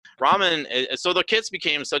ramen. So the kits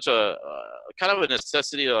became such a kind of a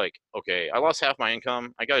necessity. Like, okay, I lost half my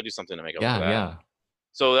income. I got to do something to make up for Yeah, that. yeah.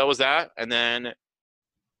 So that was that, and then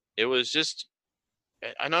it was just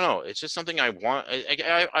I don't know. It's just something I want.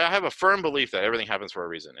 I have a firm belief that everything happens for a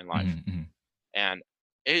reason in life, Hmm. and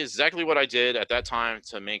it is exactly what I did at that time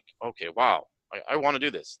to make. Okay, wow, I want to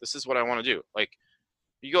do this. This is what I want to do. Like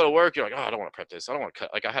you go to work, you're like, oh, I don't want to prep this. I don't want to cut.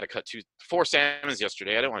 Like I had to cut 4 salmons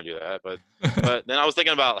yesterday. I didn't want to do that, but then I was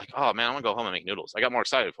thinking about like, oh man, I want to go home and make noodles. I got more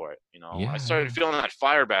excited for it. I Yeah, started yeah. feeling that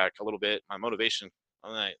fire back a little bit, my motivation.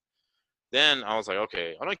 And then I was like,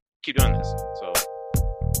 okay, I'm gonna keep doing this. So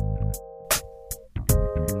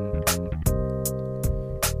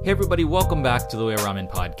Hey everybody, welcome back to the Way Ramen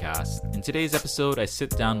Podcast. In today's episode, I sit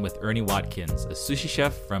down with Ernie Watkins, a sushi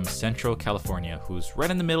chef from Central California who's right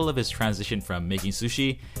in the middle of his transition from making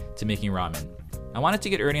sushi to making ramen. I wanted to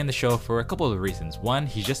get Ernie on the show for a couple of reasons. One,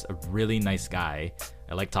 he's just a really nice guy.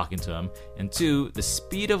 I like talking to him. And two, the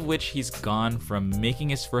speed of which he's gone from making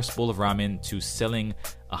his first bowl of ramen to selling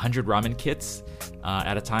 100 ramen kits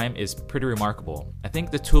at a time is pretty remarkable. I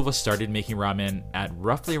think the two of us started making ramen at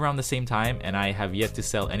roughly around the same time, and I have yet to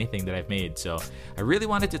sell anything that I've made. So I really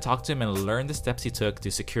wanted to talk to him and learn the steps he took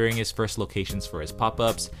to securing his first locations for his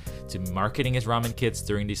pop-ups, to marketing his ramen kits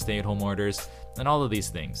during these stay-at-home orders, and all of these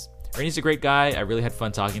things. Ernie's a great guy. I really had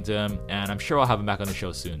fun talking to him, and I'm sure I'll have him back on the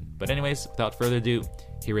show soon. But anyways, without further ado,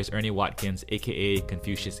 here is Ernie Watkins, aka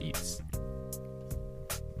Confucius Eats.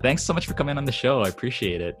 Thanks so much for coming on the show. I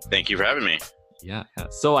appreciate it. thank you for having me. Yeah.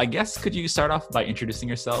 So I guess could you start off by introducing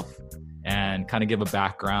yourself and kind of give a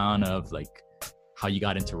background of like how you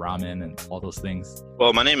got into ramen and all those things?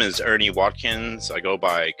 Well, my name is Ernie Watkins. I go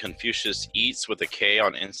by Confucius Eats with a K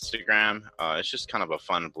on Instagram. It's just kind of a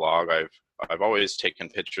fun blog. I've always taken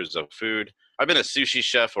pictures of food. I've been a sushi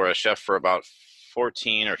chef or a chef for about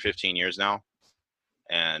 14 or 15 years now,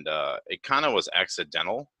 and it kind of was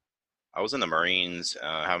accidental. I was in the Marines,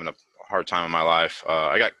 having a hard time in my life.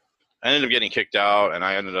 I ended up getting kicked out, and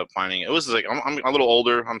I ended up finding it was like I'm a little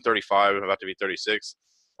older. I'm 35, I'm about to be 36,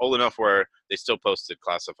 old enough where they still posted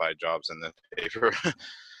classified jobs in the paper.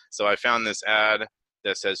 So I found this ad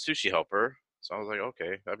that says sushi helper. So I was like,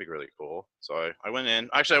 okay, that'd be really cool. So I went in.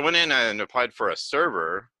 Actually, I went in and applied for a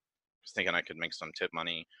server, just thinking I could make some tip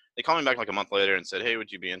money. They called me back like a month later and said, hey,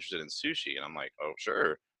 would you be interested in sushi? And I'm like, oh,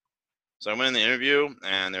 sure. So I went in the interview,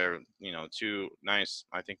 and they're, two nice,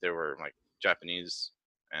 I think they were like Japanese,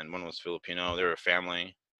 and one was Filipino. They were a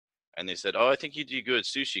family. And they said, oh, I think you do good at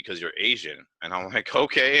sushi because you're Asian. And I'm like,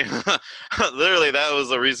 okay. Literally, that was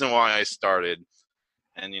the reason why I started.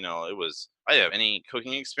 And, I didn't have any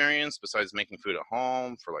cooking experience besides making food at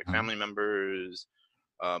home for like Huh? family members.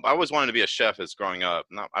 But I always wanted to be a chef as growing up.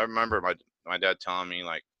 I remember my dad telling me,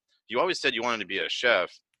 like, you always said you wanted to be a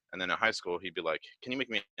chef. And then in high school, he'd be like, can you make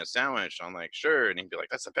me a sandwich? I'm like, sure. And he'd be like,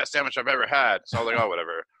 that's the best sandwich I've ever had. So I was like, oh,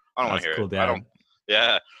 whatever. I don't want That's to hear cool, it. I don't. Dad.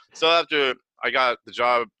 Yeah. So after I got the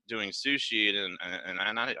job doing sushi, and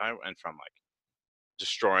I went from like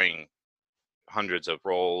destroying hundreds of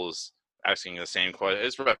rolls, asking the same question.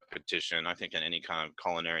 It's repetition. I think in any kind of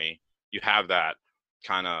culinary, you have that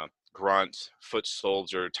kind of grunt foot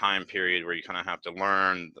soldier time period where you kind of have to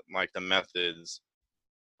learn like the methods.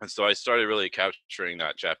 And so I started really capturing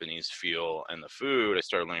that Japanese feel and the food. I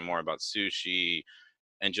started learning more about sushi,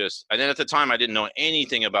 and then at the time I didn't know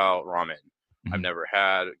anything about ramen. I've Mhm. never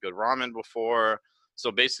had good ramen before.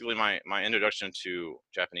 So basically my introduction to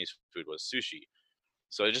Japanese food was sushi.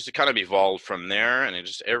 So it just kind of evolved from there, and it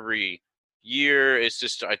just every year I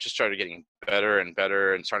just started getting better and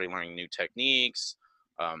better and started learning new techniques.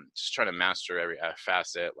 Just trying to master every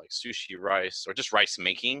facet, like sushi, rice, or just rice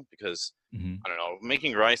making, because Mhm. I don't know,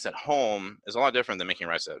 making rice at home is a lot different than making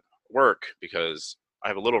rice at work, because I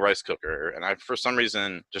have a little rice cooker and I, for some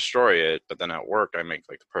reason, destroy it, but then at work I make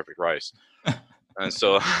like the perfect rice. And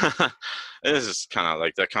so this is kind of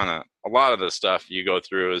like that kind of a lot of the stuff you go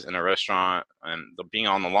through is in a restaurant, and being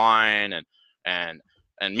on the line, and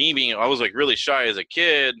and me being, I was like really shy as a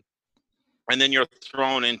kid, and then you're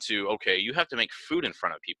thrown into, okay, you have to make food in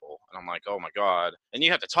front of people, and I'm like, oh my god, and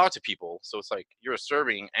you have to talk to people, so it's like you're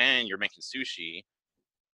serving and you're making sushi.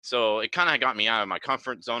 So it kind of got me out of my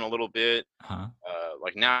comfort zone a little bit. Huh?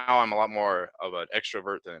 Like now I'm a lot more of an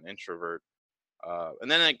extrovert than an introvert. And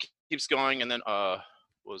then it keeps going, and then what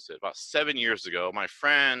was it, about 7 years ago, my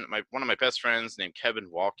friend, one of my best friends named Kevin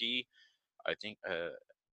Walkie, I think,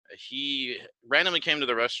 he randomly came to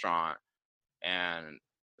the restaurant and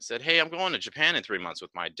said, hey, I'm going to Japan in 3 months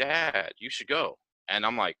with my dad, you should go. And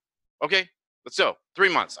I'm like, okay, let's go. 3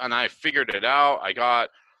 months. And I figured it out.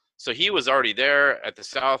 So he was already there at the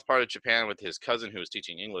south part of Japan with his cousin who was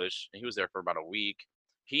teaching English, and he was there for about a week.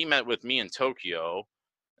 he met with me in Tokyo.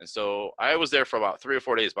 And so I was there for about 3 or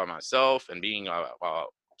 4 days by myself, and being about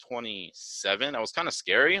 27, I was kind of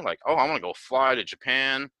scary. Like, oh, I want to go fly to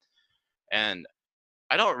Japan. And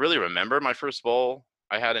I don't really remember my first bowl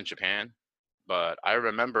I had in Japan, but I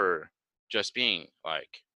remember just being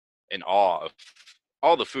like in awe of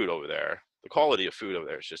all the food over there. The quality of food over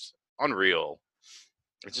there is just unreal.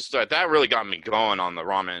 It's just that really got me going on the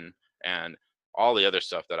ramen and all the other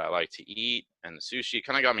stuff that I like to eat, and the sushi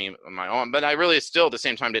kind of got me on my own. But I really still at the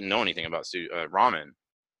same time didn't know anything about ramen.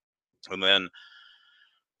 And then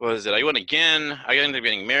what was it? I went again. I ended up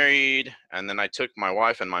getting married, and then I took my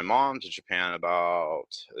wife and my mom to Japan about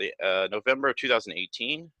November of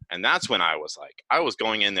 2018, and that's when I was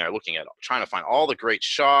going in there looking at trying to find all the great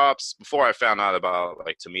shops before I found out about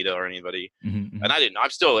like Tomita or anybody, Mm-hmm. and I'm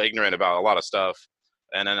still ignorant about a lot of stuff,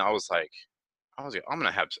 and then I was like, I'm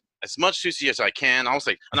gonna have as much sushi as I can. I was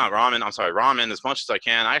like, not ramen. I'm sorry, ramen as much as I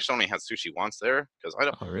can. I actually only had sushi once there because I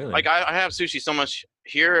don't Oh, really? like. I have sushi so much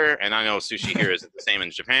here, and I know sushi here isn't the same in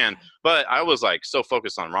Japan. But I was like so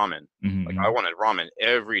focused on ramen. Like I wanted ramen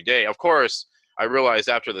every day. Of course, I realized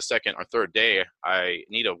after the second or third day, I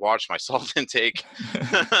need to watch my salt intake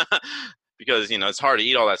because it's hard to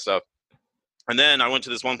eat all that stuff. And then I went to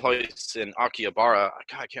this one place in Akihabara.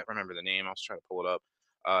 God, I can't remember the name. I was trying to pull it up.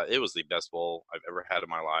 It was the best bowl I've ever had in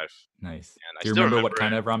my life. Nice. And I Do you still remember what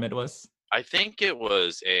kind it. of ramen it was? I think it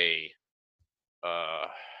was I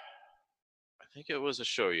think it was a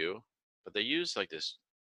shoyu, but they used like this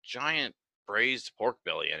giant braised pork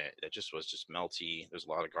belly in it. It just was just melty. There's a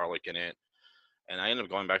lot of garlic in it. And I ended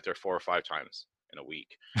up going back there 4 or 5 times in a week.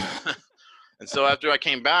 And so after I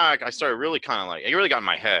came back, I started really kind of like, it really got in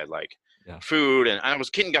my head, like food. And I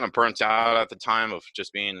was getting kind of burnt out at the time of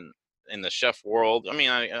just being in the chef world. I mean,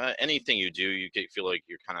 anything you do, feel like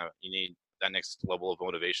you need that next level of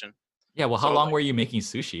motivation. Yeah. Well, how long were you making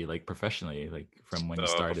sushi, like professionally, like from when you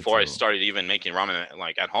started? Before I started even making ramen,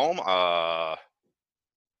 like at home,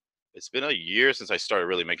 it's been a year since I started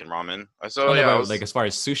really making ramen. So like as far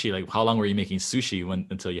as sushi, like how long were you making sushi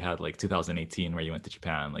until you had like 2018 where you went to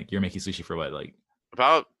Japan? Like you're making sushi for what, like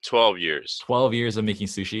about 12 years. 12 years of making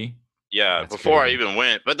sushi. Yeah, that's before crazy. I even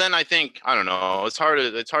went. But then I think I don't know. It's hard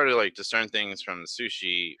to like discern things from the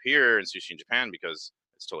sushi here and sushi in Japan because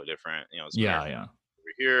it's totally different. It's yeah.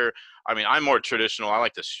 Over here, I mean, I'm more traditional. I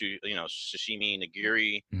like the sashimi,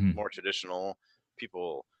 nigiri, more traditional.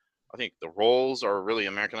 People, I think the rolls are really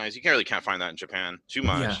Americanized. You can't find that in Japan too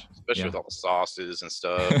much, especially with all the sauces and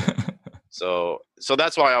stuff. So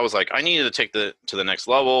that's why I was like, I needed to take to the next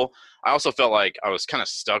level. I also felt like I was kind of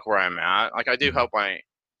stuck where I'm at. Like I do help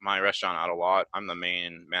my restaurant out a lot. I'm the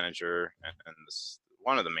main manager and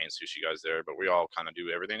one of the main sushi guys there, but we all kind of do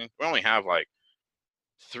everything. We only have like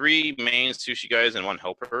 3 main sushi guys and 1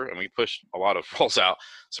 helper, and we push a lot of rolls out.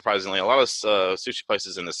 Surprisingly, a lot of sushi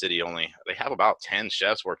places in the city they have about 10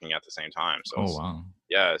 chefs working at the same time. So wow.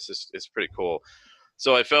 Yeah, it's pretty cool.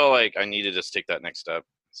 So I felt like I needed to take that next step.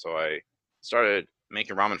 So I started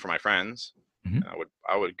making ramen for my friends. Mm-hmm.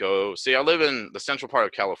 I would go see. I live in the central part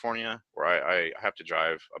of California, where I have to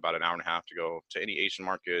drive about an hour and a half to go to any Asian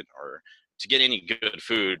market or to get any good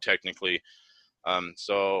food, technically.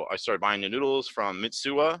 So I started buying the noodles from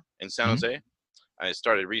Mitsuwa in San Jose. I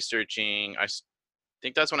started researching. I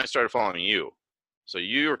think that's when I started following you. So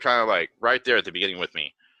you were kind of like right there at the beginning with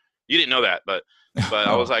me. You didn't know that, but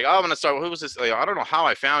I was like, oh, I'm gonna start. Who was this? Like, I don't know how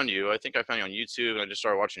I found you. I think I found you on YouTube, and I just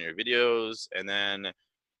started watching your videos, and then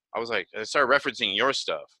I started referencing your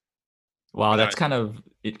stuff. Wow, that's kind of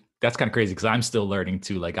crazy because I'm still learning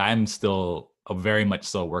too. Like I'm still a very much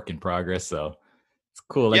so work in progress. So it's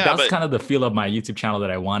cool. Like that's kind of the feel of my YouTube channel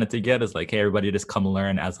that I wanted to get is like, hey, everybody just come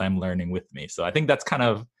learn as I'm learning with me. So I think that's kind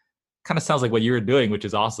of sounds like what you were doing, which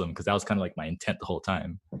is awesome because that was kind of like my intent the whole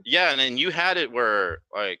time. Yeah, and then you had it where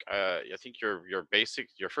like I think your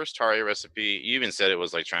first tare recipe, you even said it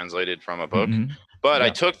was like translated from a book. Mm-hmm. But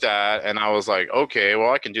I took that and I was like, okay,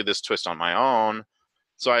 well I can do this twist on my own.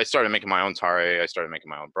 So I started making my own tare. I started making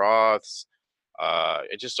my own broths.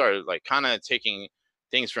 It just started like kind of taking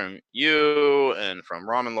things from you and from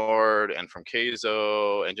Ramen Lord and from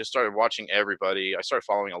Keizo and just started watching everybody. I started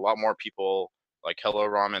following a lot more people like Hello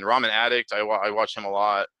Ramen Addict. I watch him a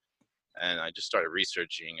lot. And I just started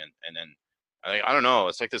researching and then I don't know.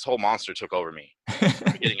 It's like this whole monster took over me.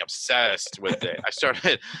 I'm getting obsessed with it. I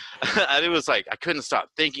started, and it was like I couldn't stop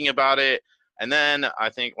thinking about it. And then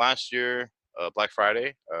I think last year, Black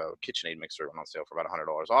Friday, KitchenAid mixer went on sale for about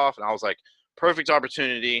 $100 off, and I was like, perfect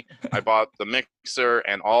opportunity. I bought the mixer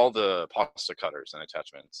and all the pasta cutters and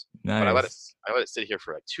attachments. Nice. But I let it sit here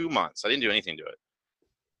for like 2 months. I didn't do anything to it.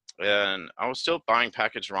 and I was still buying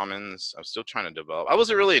packaged ramens. I was still trying to develop. I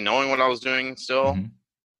wasn't really knowing what I was doing still. Hmm.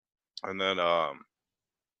 And then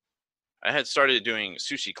I had started doing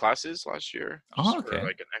sushi classes last year, Oh, just for okay.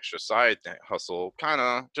 like an extra side hustle, kind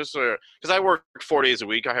of just because I work 4 days a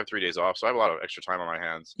week. I have 3 days off, so I have a lot of extra time on my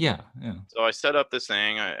hands. Yeah, yeah. So I set up this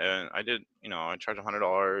thing, and I did, I charged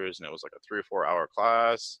 $100, and it was like a 3 or 4 hour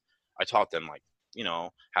class. I taught them like,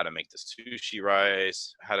 how to make the sushi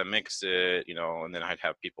rice, how to mix it, and then I'd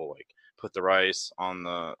have people like put the rice on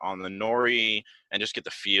the nori and just get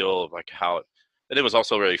the feel of like how it. And it was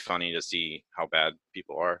also really funny to see how bad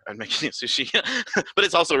people are at making sushi, but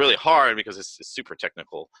it's also really hard because it's super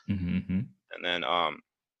technical. Hmm. And then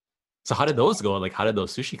So how did those go? Like, how did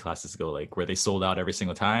those sushi classes go? Like, were they sold out every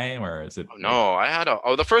single time, or is it oh like,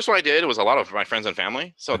 no, the first one I did was a lot of my friends and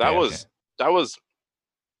family, so that okay, okay. was that was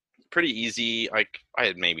pretty easy. Like I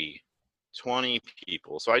had maybe 20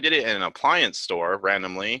 people. So I did it in an appliance store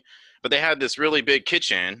randomly, but they had this really big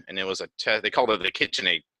kitchen, and it was they called it the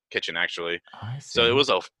KitchenAid kitchen actually. I So it see. was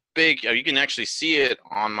a big. You can actually see it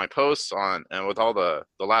on my posts on and with all the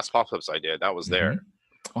last pop-ups I did. That was Hmm. there. So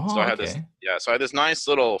Oh, I had this okay. yeah. So I had this nice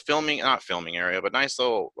little not filming area, but nice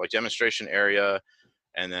little like demonstration area,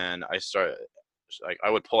 and then I started like I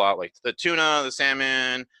would pull out like the tuna, the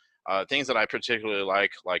salmon, things that I particularly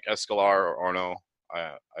like escalar or orno.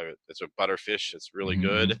 It's a butterfish. It's really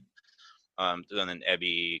good. Hmm. Then an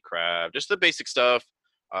ebi, crab, just the basic stuff.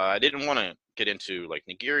 I didn't want to get into like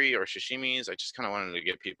nigiri or sashimis. I just kind of wanted to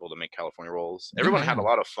get people to make California rolls. Everyone Yeah, had a yeah.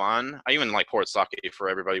 lot of fun. I even like poured sake for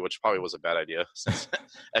everybody, which probably was a bad idea since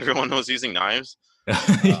everyone was using knives.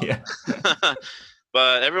 Yeah.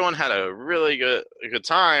 But everyone had a good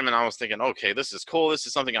time, and I was thinking, okay, this is cool. This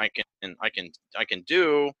is something I can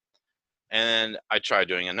do. And I tried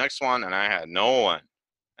doing the next one, and I had no one,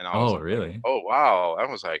 and I was Oh, like, really? oh wow. I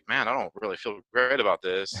was like, man, I don't really feel great about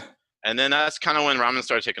this. And then that's kind of when ramen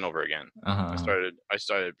started taking over again. Uh-huh. I Uh-huh. started I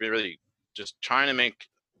started really just trying to make.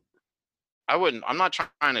 I'm not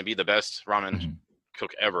trying to be the best ramen Mhm.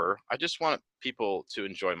 cook ever. I just want people to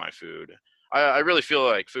enjoy my food. I really feel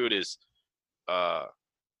like food is uh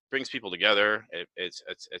brings people together.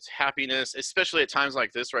 It's happiness, especially at times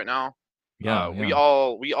like this right now. Yeah, We yeah.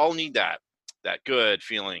 all need that good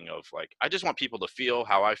feeling of like I just want people to feel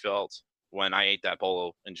how I felt when I ate that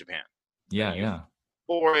bolo in Japan, Yeah, and yeah.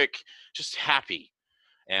 euphoric, just happy,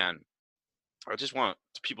 and I just want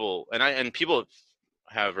people and people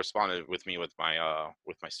have responded with me with my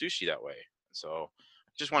sushi that way. So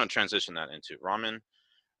I just want to transition that into ramen,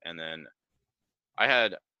 and then I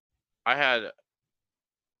had I had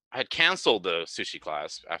I had canceled the sushi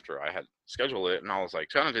class after I had scheduled it, and I was like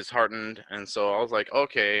kind of disheartened. And so I was like,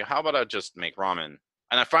 okay, how about I just make ramen?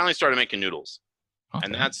 And I finally started making noodles,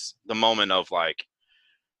 and Okay. that's the moment of like,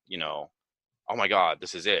 you know, oh my god,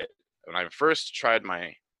 this is it. When I first tried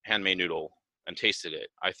my handmade noodle and tasted it,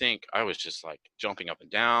 I think I was just like jumping up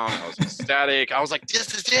and down. I was ecstatic. I was like,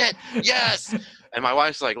 this is it, yes. And my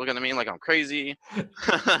wife's like looking at me like I'm crazy.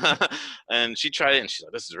 And she tried it, and she's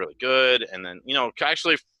like, this is really good. And then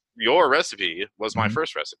actually your recipe was my Mhm.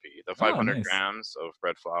 first recipe, the Oh, 500 nice. grams of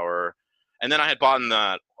bread flour. And then I had bought in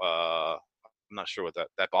that I'm not sure what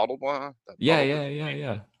that bottled one, that Yeah, bottled yeah, yeah, recipe,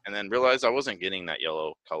 yeah. and then realized I wasn't getting that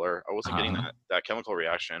yellow color. I wasn't getting Uh-huh. that chemical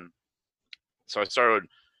reaction. So I started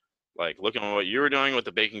like looking at what you were doing with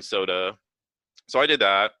the baking soda. So I did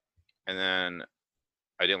that, and then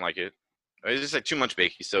I didn't like it. It was just like too much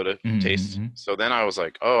baking soda taste. Mhm, So then I was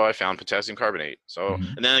like, oh, I found potassium carbonate. So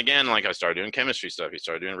mhm, and then again, like I started doing chemistry stuff. You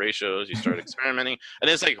started doing ratios. You started mhm. experimenting, and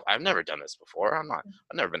it's like I've never done this before.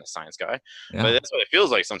 I've never been a science guy, but Yeah. that's what it feels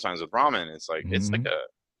like sometimes with ramen. Mhm.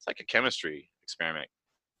 It's like a chemistry experiment.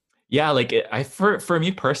 Yeah, like I for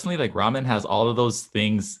me personally, like ramen has all of those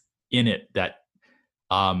things in it that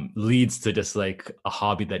leads to just like a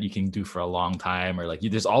hobby that you can do for a long time, or like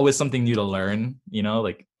there's always something new to learn,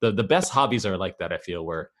 like the best hobbies are like that. I feel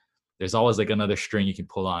where there's always like another string you can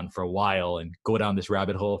pull on for a while and go down this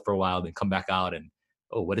rabbit hole for a while, then come back out and,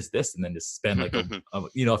 oh, what is this, and then just spend like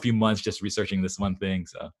a few months just researching this one thing.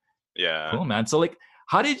 So Yeah. cool, man. So like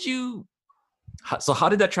how did you how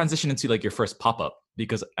did that transition into like your first pop-up?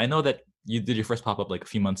 Because I know that you did your first pop-up like a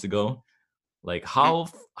few months ago. Like how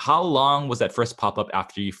long was that first pop-up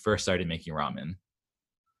after you first started making ramen?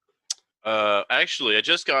 Actually, I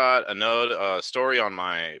just got a note, story on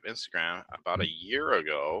my Instagram about a year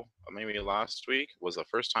ago, or maybe last week, was the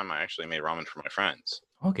first time I actually made ramen for my friends.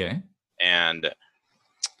 Okay. And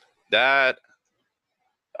that,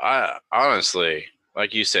 I honestly,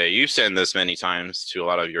 like you say, you've said this many times to a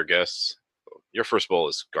lot of your guests. Your first bowl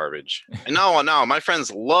is garbage. And no, my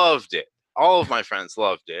friends loved it. All of my friends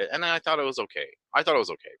loved it, and I thought it was okay. I thought it was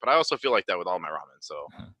okay, but I also feel like that with all my ramen, so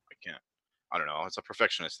Uh-huh. I can't. I don't know. It's a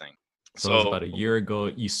perfectionist thing. So it was So about a year ago.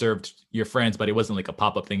 You served your friends, but it wasn't like a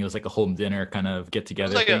pop-up thing. It was like a home dinner kind of get it was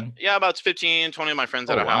together like thing. about 15, 20 of my friends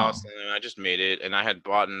Oh at a house, wow. and I just made it. And I had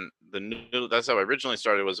bought the noodle. That's how I originally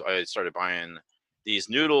started. Was I started buying these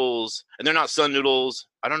noodles, and they're not Sun noodles.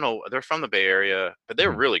 I don't know. They're from the Bay Area, but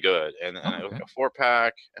they're Mhm. really good. And Oh, it was okay. like a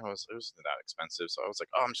 4-pack, and it wasn't that expensive. So I was like,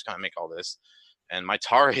 oh, I'm just gonna make all this. And my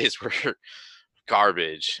tares were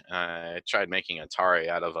garbage. I tried making a tare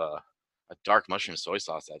out of a dark mushroom soy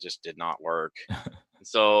sauce that just did not work. And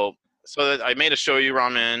so I made a shoyu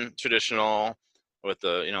ramen traditional with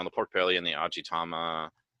the pork belly and the ajitama,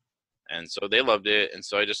 and so they loved it. And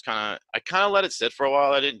so I kind of let it sit for a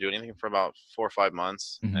while. I didn't do anything for about 4 or 5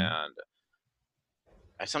 months, Hmm. and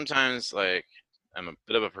I sometimes like I'm a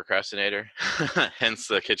bit of a procrastinator, hence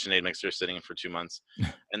the KitchenAid mixer sitting for 2 months.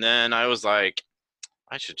 And then I was like,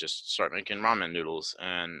 I should just start making ramen noodles,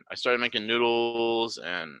 and I started making noodles,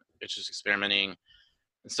 and it's just experimenting.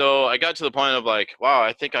 And so I got to the point of like, wow,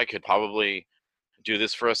 I think I could probably do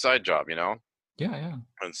this for a side job. Yeah, yeah.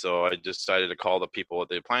 And so I decided to call the people at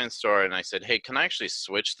the appliance store, and I said, hey, can I actually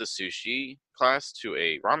switch the sushi class to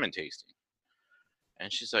a ramen tasting?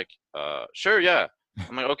 And she's like, sure, yeah.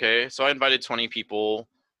 I'm like, okay. So I invited 20 people,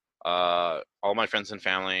 all my friends and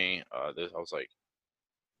family. I was like,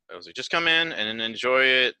 just come in and enjoy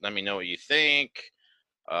it. Let me know what you think.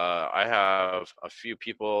 I have a few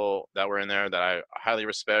people that were in there that I highly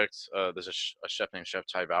respect. There's a chef named Chef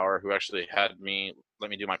Ty Bauer who actually let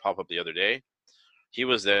me do my pop up the other day. He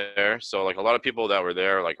was there, so like a lot of people that were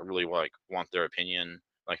there like really like want their opinion.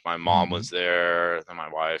 Like my mom Hmm. was there, and my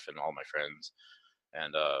wife, and all my friends,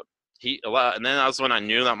 and and then that's when I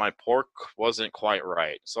knew that my pork wasn't quite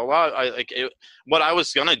right. So a lot, I like it, what I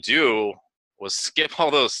was gonna do was skip all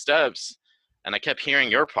those steps, and I kept hearing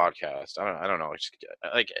your podcast. I don't know.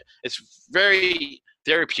 It's very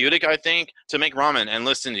therapeutic, I think, to make ramen and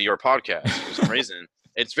listen to your podcast for some reason.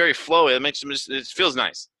 It's very flowy. It feels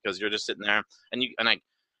nice because you're just sitting there, and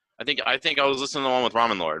I think I was listening to the one with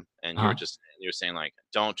Ramen Lord, and Uh-huh. you were saying like,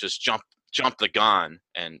 don't just jump the gun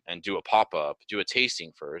and do a pop up, do a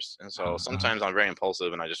tasting first. And so Uh-huh. Uh-huh. sometimes I'm very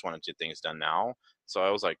impulsive, and I just want to get things done now. So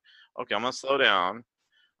I was like, okay, I'm gonna slow down.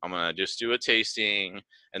 I'm gonna just do a tasting,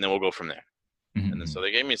 and then we'll go from there. And then so Hmm.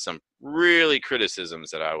 they gave me some really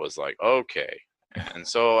criticisms that I was like, okay. And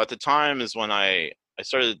so at the time is when I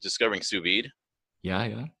started discovering sous vide. Yeah,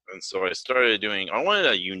 yeah. And so I wanted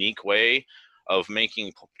a unique way of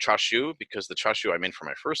making chashu, because the chashu I made for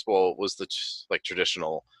my first bowl was like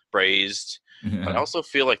traditional braised, but I Mhm. also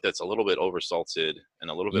feel like that's a little bit oversalted and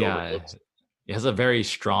a little bit Yeah, overcooked. it has a very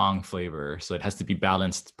strong flavor, so it has to be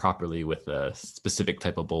balanced properly with a specific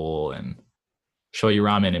type of bowl. And shoyu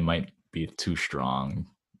ramen, it might be too strong.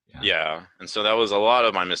 Yeah. Yeah, and so that was a lot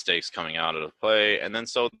of my mistakes coming out of the play. And then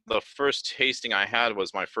so the first tasting I had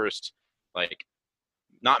was my first, like,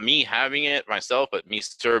 not me having it myself, but me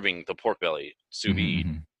serving the pork belly sous vide.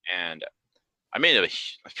 Hmm. And I made a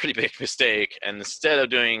pretty big mistake, and instead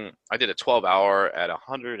of I did a 12-hour at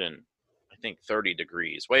 100 and I think 30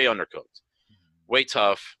 degrees, way undercooked, way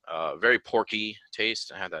tough, very porky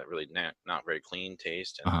taste. I had that really not very clean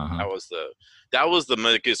taste, and Uh-huh. that was the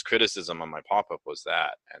biggest criticism on my pop up was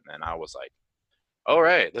that. And then I was like, all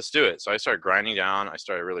right, let's do it. So I started grinding down. I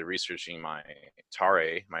started really researching my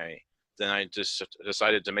tare. Then I just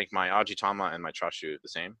decided to make my ajitama and my chashu the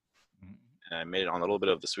same, and I made it on a little bit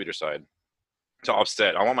of the sweeter side to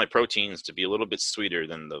offset. I want my proteins to be a little bit sweeter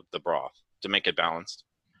than the broth to make it balanced.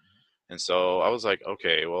 And so I was like,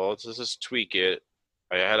 okay, well, let's just tweak it.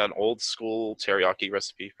 I had an old school teriyaki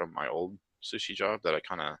recipe from my old sushi job that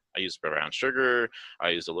I used brown sugar. I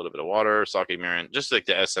used a little bit of water, sake mirin, just like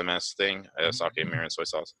the SMS thing, sake Mhm. mirin soy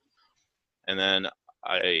sauce. And then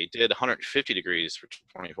I did 150 degrees for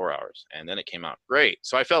 24 hours, and then it came out great.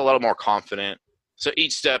 So I felt a little more confident. So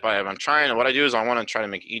each step what I do is I want to try to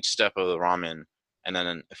make each step of the ramen, and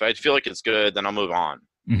then if I feel like it's good, then I'll move on.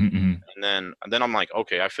 Mhm. And then I'm like,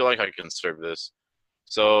 okay, I feel like I can serve this.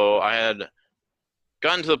 So I had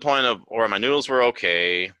gotten to the point of where my noodles were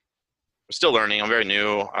okay. I'm still learning. I'm very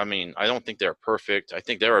new. I mean, I don't think they're perfect. I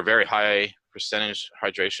think they were a very high percentage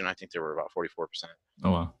hydration. I think they were about 44%.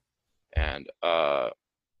 Oh wow. And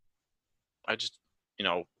I just,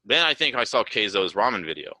 then I think I saw Keizo's ramen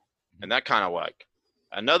video, and that kind of like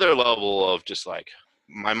another level of just like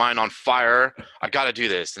my mind on fire. I got to do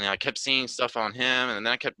this, and I kept seeing stuff on him, and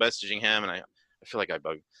then I kept messaging him, and I feel like I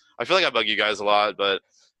bug you guys a lot, but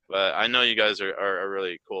I know you guys are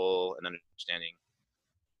really cool and understanding.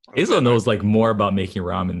 Hazel And I, knows like more about making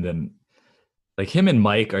ramen than like him and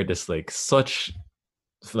Mike are just like such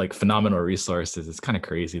like phenomenal resources. It's kind of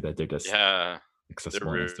crazy that they're just Yeah, they're accessible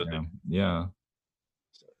on really. Instagram. Yeah.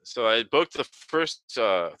 So I booked the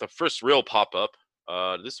first real pop up.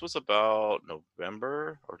 This was about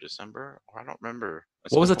November or December, or I don't remember.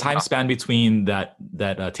 It's What was been the a time while. span between that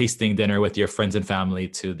tasting dinner with your friends and family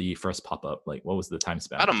to the first pop up? Like, what was the time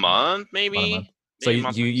span About a between that? month, About a month. So maybe a you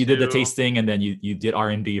month or you did the two. tasting and then you did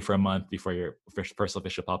R&D for a month before your first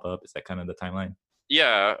official pop up. Is that kind of the timeline?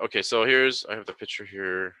 Yeah. Okay. So I have the picture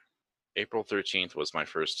here. April 13th was my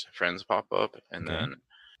first friends pop up, and Okay. then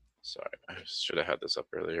sorry, I should have had this up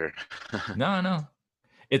earlier. No, no.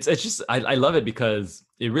 It's just I love it because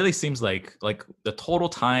it really seems like the total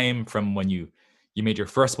time from when you made your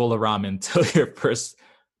first bowl of ramen till your first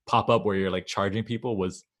pop up where you're like charging people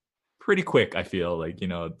was pretty quick. I feel like,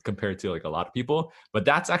 compared to like a lot of people, but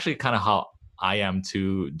that's actually kind of how I am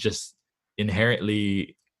too, just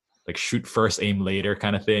inherently like shoot first, aim later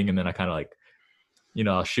kind of thing. And then I kind of like,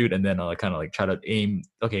 I'll shoot and then I'll kind of like try to aim.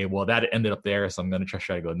 Okay, well that ended up there, so I'm gonna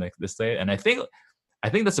try to go next this way. And I think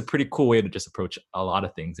that's a pretty cool way to just approach a lot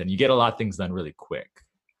of things, and you get a lot of things done really quick.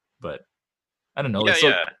 But I don't know, like Yeah, so.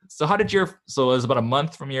 yeah. So how did so it was about a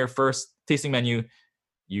month from your first tasting menu.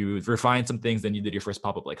 You refined some things, then you did your first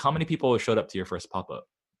pop up. Like, how many people showed up to your first pop up?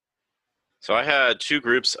 So I had three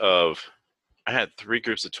groups of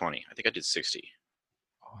 20. I think I did 60.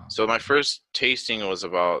 So my first tasting was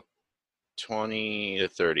about 20 to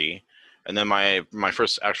 30, and then my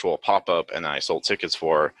first actual pop up and I sold tickets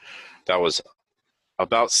for, that was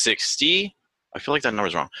about 60. I feel like that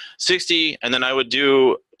number's wrong. 60, and then I would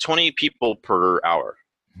do 20 people per hour.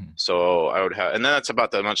 Mhm. So I would have, and then that's about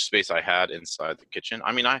the much space I had inside the kitchen.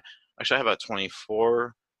 I mean, I actually have about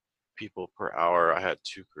 24 people per hour. I had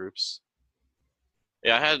two groups.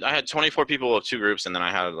 Yeah, I had 24 people of two groups, and then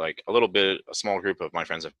I had like a small group of my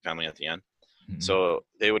friends and family at the end. Mhm. So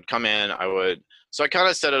they would come in. So I kind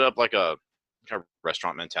of set it up like a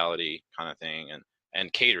restaurant mentality kind of thing,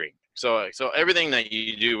 and catering. So everything that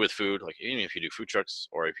you do with food, like even if you do food trucks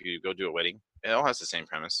or if you go do a wedding, it all has the same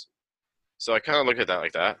premise. So I kind of look at that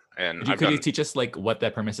like that, and Could you I've could you done. teach us like what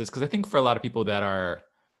that premise is? Because I think for a lot of people that are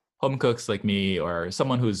home cooks like me, or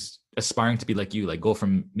someone who's aspiring to be like you, like go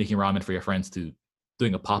from making ramen for your friends to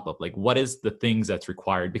doing a pop up, like what is the things that's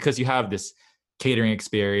required? Because you have this catering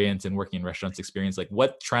experience and working in restaurants experience. Like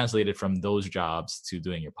what translated from those jobs to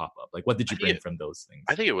doing your pop up? Like what did I you think bring it, from those I things?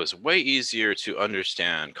 think it was way easier to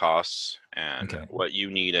understand costs and Okay. what you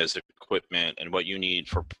need as equipment and what you need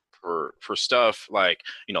for stuff like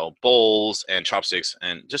bowls and chopsticks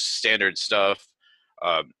and just standard stuff.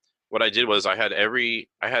 Um, what I did was I had every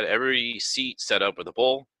seat set up with a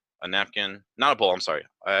bowl, a napkin, not a bowl. I'm sorry.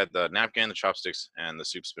 I had the napkin, the chopsticks, and the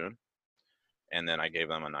soup spoon, and then I gave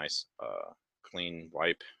them a nice clean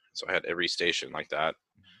wipe. So I had every station like that,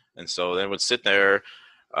 and so they would sit there,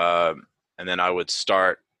 um, and then I would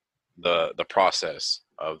start the process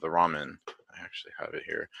of the ramen. I actually have it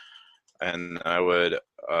here, and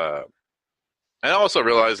uh, I also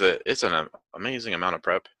realized that it's an amazing amount of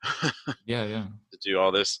prep Yeah, yeah. to do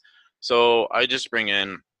all this. So I just think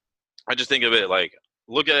of it like,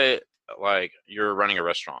 look at it like you're running a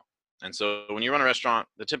restaurant. And so when you run a restaurant,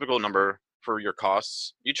 the typical number for your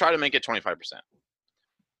costs, you try to make it 25%.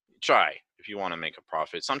 Try if you want to make a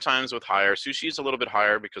profit. Sometimes with higher, sushi is a little bit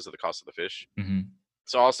higher because of the cost of the fish. Hmm.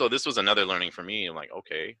 So also this was another learning for me. I'm like,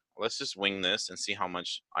 okay, let's just wing this and see how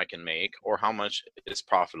much I can make or how much is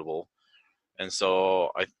profitable. And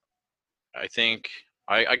so I think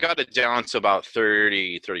I got it down to about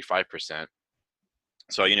 35%.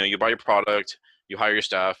 So, you buy your product, you hire your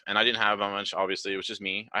staff, and I didn't have that much, obviously. It was just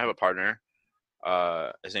me. I have a partner.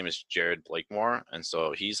 His name is Jared Blakemore. And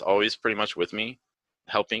so he's always pretty much with me,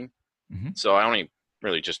 helping. Hmm. So I only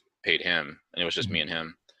really just paid him, and it was just me Hmm. and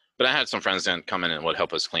him. But I had some friends that come in and would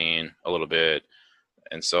help us clean a little bit.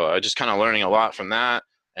 And so I just kind of learning a lot from that,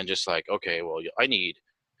 and just like, okay, well, I need,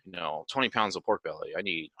 20 pounds of pork belly. I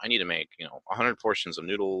need to make, 100 portions of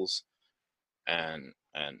noodles, and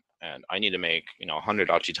I need to make 100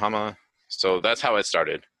 achitama. So that's how it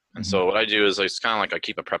started. And Hmm. so what I do is it's kind of like I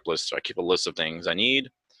keep a prep list. So I keep a list of things I need,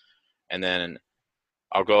 and then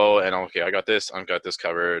I'll go and okay, I got this. I've got this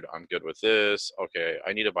covered. I'm good with this. Okay,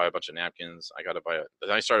 I need to buy a bunch of napkins. I got to buy it. Then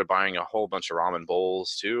I started buying a whole bunch of ramen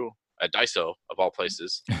bowls too at Daiso of all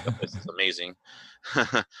places. That place is amazing.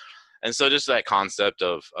 And so just that concept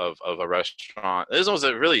of a restaurant. This was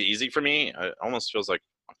really easy for me. It almost feels like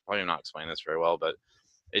I'm probably not explaining this very well, but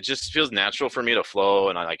it just feels natural for me to flow,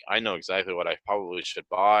 and I know exactly what I probably should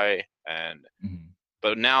buy. And Hmm.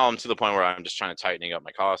 but now I'm to the point where I'm just trying to tightening up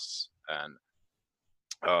my costs, and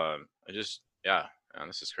I just, yeah, man,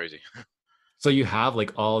 this is crazy. So you have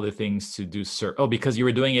like all the things to do serve. Oh, because you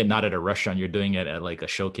were doing it not at a restaurant, you're doing it at like a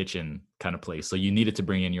show kitchen kind of place. So you needed to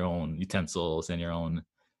bring in your own utensils and your own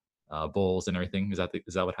bowls and everything. Is that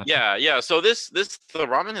what happened? Yeah. So the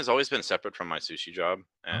ramen has always been separate from my sushi job,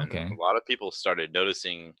 and Okay. a lot of people started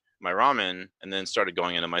noticing my ramen, and then started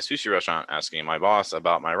going into my sushi restaurant asking my boss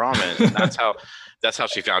about my ramen, and that's how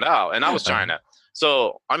she found out. And I was Uh, trying to.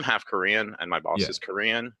 So I'm half Korean, and my boss yeah. is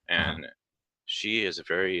Korean, Uh-huh. and she is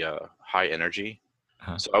very high energy.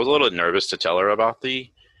 Uh-huh. So I was a little nervous to tell her about the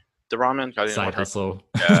ramen. I didn't Side want her. hustle,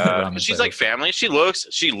 Yeah, because ramen she's side like hustle. family.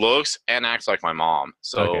 She looks and acts like my mom.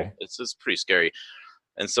 So Okay. it's just pretty scary.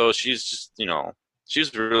 And so she's just,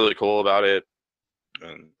 she's really cool about it.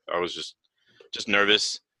 And I was just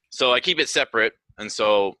nervous. So I keep it separate. And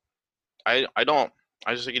so I don't,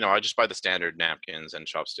 I just, I just buy the standard napkins and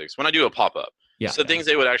chopsticks when I do a pop up. Yeah. So Yeah. things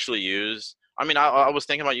they would actually use. I mean, I was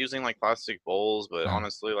thinking about using like plastic bowls, but Uh,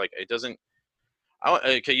 honestly, like it doesn't.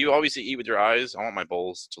 Okay, you obviously eat with your eyes. I want my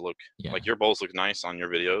bowls to look yeah. like your bowls look nice on your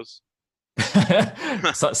videos.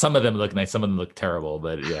 So, some of them look nice, some of them look terrible,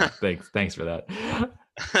 but yeah, thanks for that.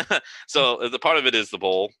 So the part of it is the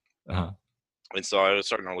bowl. Uh-huh. And so I was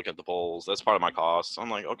starting to look at the bowls. That's part of my cost. I'm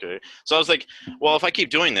like, okay. So I was like, well, if I keep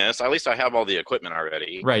doing this, at least I have all the equipment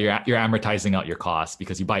already. Right, you're amortizing out your costs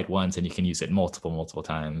because you buy it once and you can use it multiple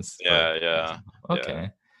times. Yeah, yeah, yeah.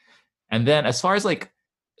 Okay. And then as far as like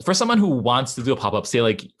for someone who wants to do a pop-up, say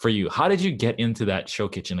like for you, how did you get into that show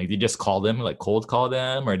kitchen? Like did you just call them, like cold call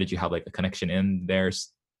them, or did you have like a connection in there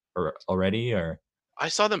or already or I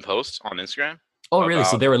saw them post on Instagram oh really? So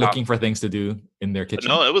about they were how. looking for things to do in their kitchen?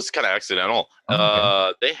 No, it was kind of accidental.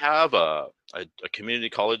 Oh, okay. They have a community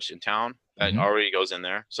college in town that Mm-hmm. already goes in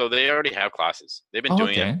there, so they already have classes. They've been Oh,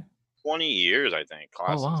 doing it okay. 20 years, I think, Oh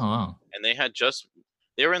wow, classes. wow. And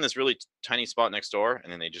they were in this really tiny spot next door,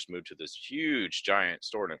 and then they just moved to this huge giant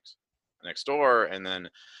store next door. And then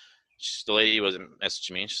the lady was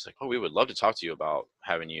messaging me, and she's like, "Oh, we would love to talk to you about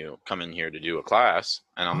having you come in here to do a class."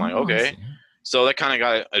 And I'm like, Oh, I "Okay." see. So that kind of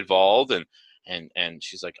got involved, and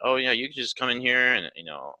she's like, "Oh yeah, you can just come in here, and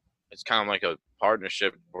it's kind of like a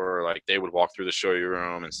partnership where like they would walk through the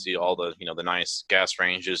showroom and see all the the nice gas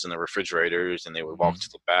ranges and the refrigerators, and they would walk Mhm. to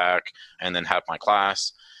the back and then have my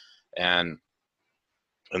class." and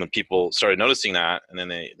and then people started noticing that, and then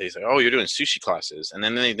they say, "Oh, you're doing sushi classes." And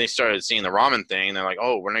then they started seeing the ramen thing, and they're like,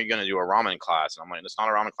 "Oh, when are you going to do a ramen class?" And I'm like, "It's not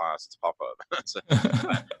a ramen class, it's a pop-up." So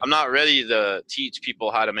I'm not ready to teach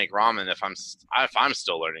people how to make ramen if I'm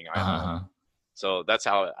still learning. Uh-huh. So that's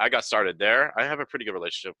how I got started there. I have a pretty good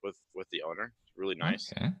relationship with the owner. It's really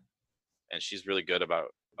nice, Okay. and she's really good about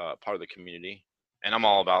part of the community, and I'm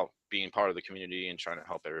all about being part of the community and trying to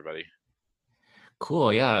help everybody.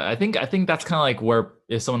 Cool. Yeah. I think that's kind of like where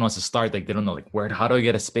if someone wants to start, like they don't know like how do I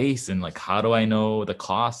get a space and like how do I know the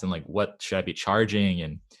cost and like what should I be charging?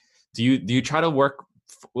 And do you try to work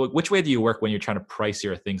which way do you work when you're trying to price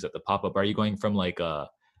your things at the pop-up? Are you going from like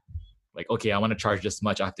okay, I want to charge this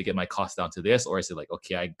much, I have to get my cost down to this, or is it like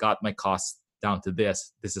okay, I got my costs down to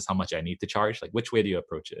this is how much I need to charge? Like which way do you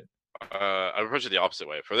approach it? I approach it the opposite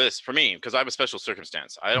way for me because I have a special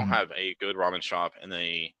circumstance. I don't Mhm. have a good ramen shop, and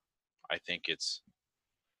I think it's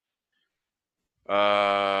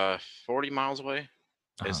 40 miles away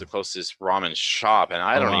is Uh-huh. the closest ramen shop, and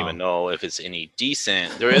I Oh don't even wow. know if it's any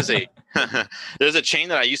decent. There is a there's a chain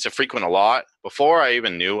that I used to frequent a lot before I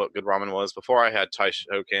even knew what good ramen was. Before I had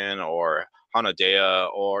Taishoken or Hanadea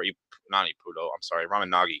or not Ippudo, I'm sorry, Ramen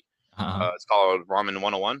Nagi. Uh-huh. It's called Ramen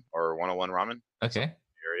 101 or 101 Ramen in some Okay.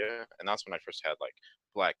 area, and that's when I first had like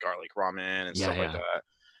black garlic ramen and Yeah, stuff like yeah. that.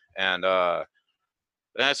 And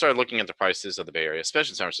then I started looking at the prices of the Bay Area,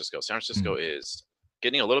 especially in San Francisco. San Francisco Mhm. is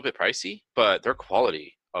getting a little bit pricey, but their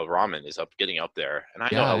quality of ramen is getting up there. And I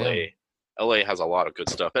know Yeah, yeah. LA has a lot of good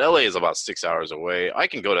stuff, but LA is about 6 hours away. I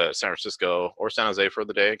can go to San Francisco or San Jose for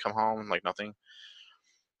the day and come home like nothing.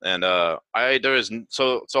 And I there is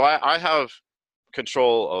so I have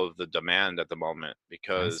control of the demand at the moment I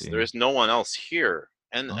because there see. is no one else here.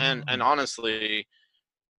 And Oh. honestly,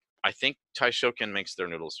 I think Taishoken makes their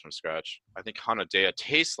noodles from scratch. I think Hanadea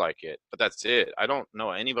tastes like it, but that's it. I don't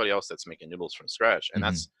know anybody else that's making noodles from scratch, and Mhm.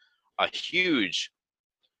 that's a huge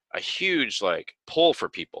like pull for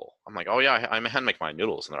people. I'm like, oh yeah, I hand make my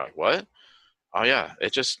noodles, and they're like, what? Oh yeah,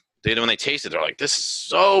 it just they when they taste it, they're like, this is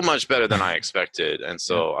so much better than I expected. And Yeah.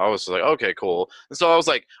 so I was like, okay, cool. And so I was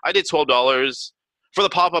like, I did $12 for the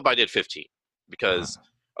pop up. I did 15 because Uh-huh.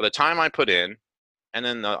 of the time I put in and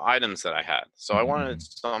then the items that I had. So I Mhm, wanted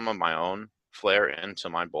mhm. some of my own flair into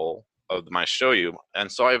my bowl of my shoyu. And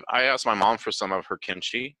so I asked my mom for some of her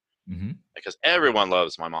kimchi Mhm. because everyone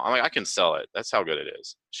loves my mom. I'm like, I can sell it. That's how good it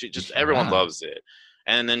is. She just everyone Yeah. loves it.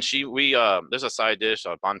 And then there's a side dish,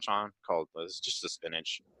 banchan, called it's just the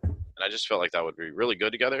spinach, and I just felt like that would be really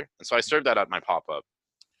good together. And so I served that at my pop up,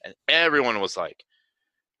 and everyone was like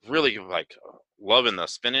really like loving the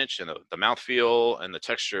spinach and the mouthfeel and the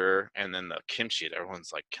texture, and then the kimchi.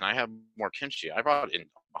 Everyone's like, "Can I have more kimchi?" I brought in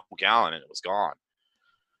a whole gallon and it was gone.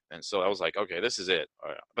 And so I was like, "Okay, this is it."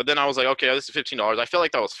 But then I was like, "Okay, this is $15." I felt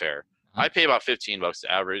like that was fair. Huh? I pay about $15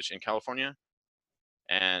 average in California,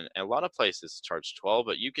 and a lot of places charge 12,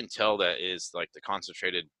 but you can tell that is like the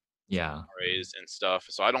concentrated Yeah. raised and stuff.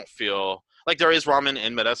 So I don't feel like there is ramen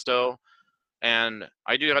in Modesto, and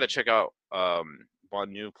I do got to check out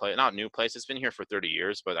one new place, not new place. It's been here for 30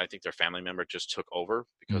 years, but I think their family member just took over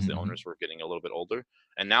because the Mm-hmm. owners were getting a little bit older.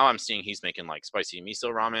 And now I'm seeing he's making like spicy miso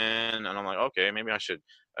ramen, and I'm like, okay, maybe I should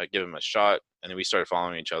give him a shot. And then we started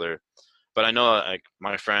following each other. But I know like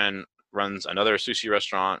my friend runs another sushi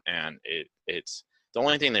restaurant, and it's the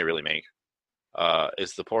only thing they really make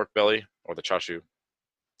is the pork belly or the chashu.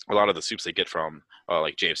 A lot of the soups they get from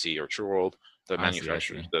like JFC or True World, the I see. I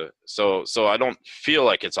manufacturers. see. So I don't feel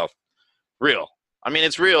like it's all real. I mean,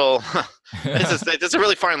 it's real. It's a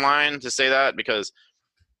really fine line to say that because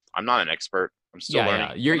I'm not an expert. I'm still Yeah, learning.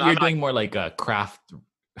 yeah. You're I'm you're not. doing more like a craft,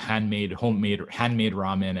 handmade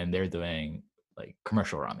ramen, and they're doing like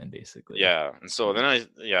commercial ramen, basically. Yeah, and so then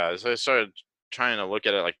so I started trying to look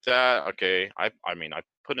at it like that. Okay, I mean I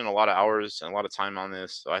put in a lot of hours and a lot of time on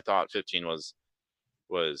this, so I thought 15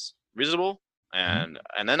 was reasonable, Mm-hmm.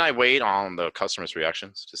 and then I weighed on the customers'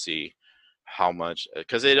 reactions to see how much,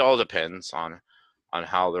 because it all depends on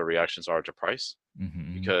how their reactions are to price.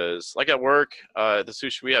 Mm-hmm. Because like at work, the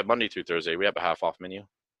sushi we have Monday through Thursday, we have a half off menu,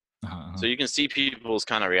 Uh-huh. so you can see people's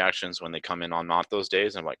kind of reactions when they come in on not those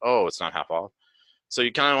days. I'm like, oh, it's not half off. So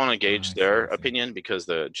you kind of want to gauge I see. their I see. opinion, because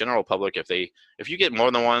the general public, if you get more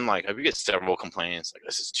than one, like if you get several complaints, like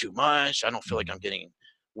this is too much, I don't feel like I'm Mm-hmm. getting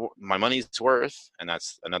my money's worth, and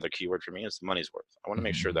that's another keyword for me is the money's worth. I want to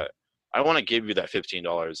make sure Mm-hmm. that I want to give you that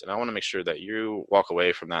 $15, and I want to make sure that you walk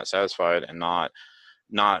away from that satisfied and not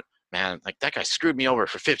man like that guy screwed me over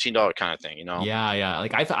for $15 kind of thing, you know? Yeah, yeah.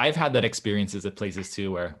 Like I've had that experiences at places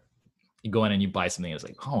too where you go in and you buy something. It's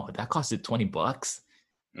like, oh, that costed $20.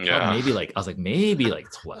 Thought Yeah, maybe like I was like maybe like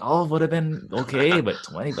 12 would have been okay, but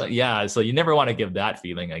 20. But yeah, so you never want to give that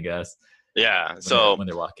feeling, I guess, yeah. when they're So when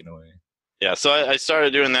they're walking away. yeah, so I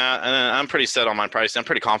started doing that, and then I'm pretty set on my price. I'm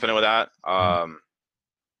pretty confident with that. Mhm.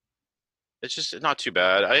 It's just not too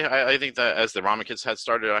bad. I think that as the ramen kits had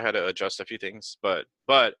started, I had to adjust a few things, but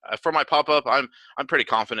for my pop up, I'm pretty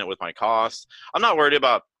confident with my costs. I'm not worried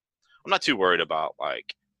about. I'm not too worried about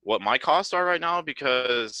like what my costs are right now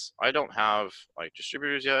because I don't have like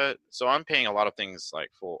distributors yet. So I'm paying a lot of things like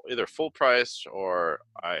either full price, or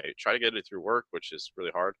I try to get it through work, which is really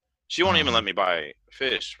hard. She won't even Uh, let me buy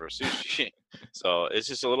fish for sushi. So it's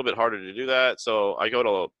just a little bit harder to do that. So I go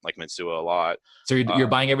to like Mitsuya a lot. so you're Uh,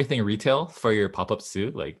 buying everything retail for your pop-ups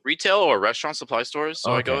too? Like, Retail or restaurant supply stores.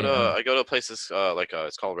 So okay, yeah. I go to places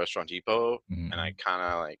it's called Restaurant Depot, and I Mhm. kind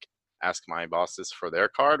of like ask my bosses for their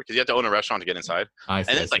card because you have to own a restaurant to get inside, I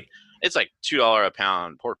and see, I see. it's like $2 a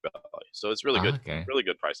pound pork belly, so it's Okay. really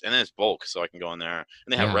good price, and then it's bulk, so I can go in there, and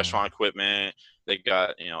they have Yeah. restaurant equipment. They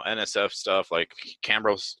got NSF stuff like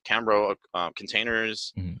Cambro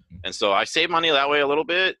containers, Mhm. and so I save money that way a little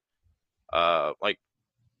bit. Like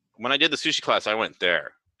when I did the sushi class, I went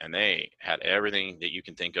there and they had everything that you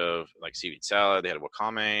can think of, like seaweed salad. They had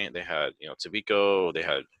wakame, they had tobiko, they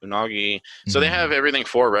had unagi. So they have Mhm. everything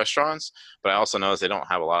for restaurants. But I also noticed they don't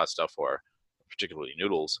have a lot of stuff for, particularly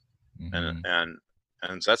noodles. And Mhm. and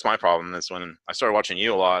and so that's my problem. Is when I started watching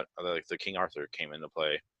you a lot, like the King Arthur came into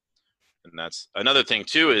play, and that's another thing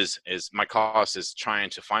too. Is my cost is trying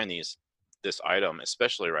to find this item,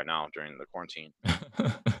 especially right now during the quarantine.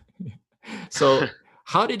 So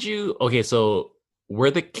how did you okay, so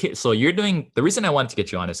were the kits so you're doing the reason I wanted to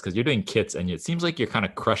get you on is because you're doing kits and it seems like you're kind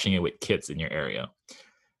of crushing it with kits in your area.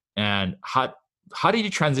 And how did you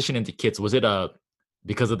transition into kits? Was it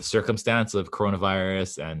because of the circumstance of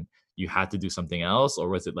coronavirus and you had to do something else, or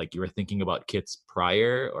was it like you were thinking about kits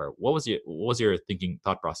prior, or what was your thinking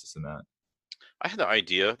thought process in that? I had the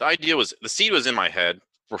idea. The idea was the seed was in my head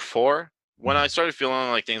before when I Mhm. started feeling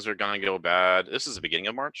like things were gonna go bad. This is the beginning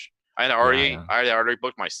of March. Yeah, yeah. I had already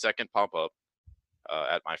booked my second pop up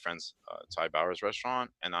at my friend's Ty Bowers restaurant,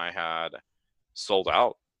 and I had sold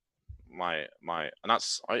out my not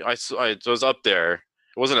I was up there.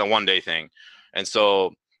 It wasn't a 1 day thing, and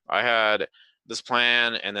so I had this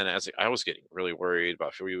plan, and then as I was getting really worried about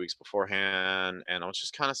a few weeks beforehand, and I was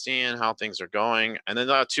just kind of seeing how things are going, and then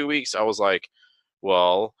 2 weeks I was like,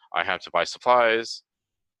 well, I have to buy supplies,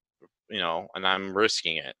 and I'm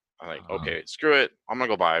risking it. I'm like, Uh, okay, screw it. I'm gonna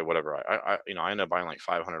go buy whatever. I ended up buying like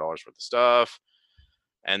 $500 worth of stuff.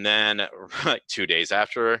 And then like 2 days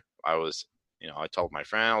after, I told my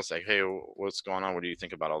friend, I was like, hey, what's going on? What do you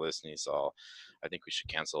think about all this? And he's all, I think we should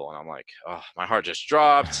cancel. And I'm like, oh, my heart just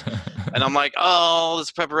dropped. And I'm like, oh, all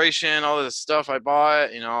this preparation, all this stuff I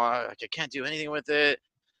bought, I can't do anything with it.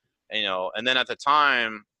 And then at the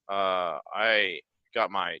time, I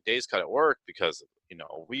got my days cut at work because,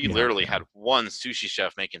 we yeah, literally yeah, had one sushi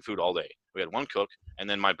chef making food all day. We had one cook, and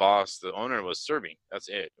then my boss, the owner, was serving. That's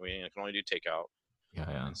it. We can only do takeout. yeah,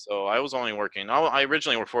 yeah. And so I was only working. I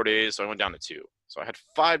originally worked 4 days, so I went down to 2. So I had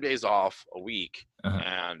 5 days off a week, Uh-huh.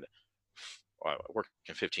 and I worked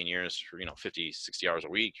in 15 years for 50, 60 hours a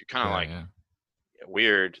week. You're kind of Yeah, like yeah.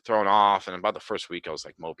 weird, thrown off. And about the first week, I was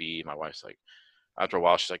like mopey. My wife's like, after a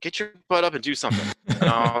while, she's like, "Get your butt up and do something." And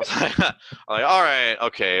I was like, "All right,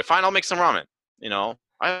 okay, fine. I'll make some ramen."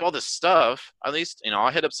 I have all this stuff. At least,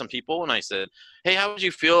 I hit up some people and I said, "Hey, how would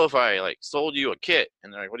you feel if I like sold you a kit?"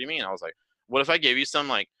 And they're like, "What do you mean?" I was like, "What if I gave you some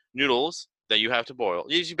like noodles that you have to boil?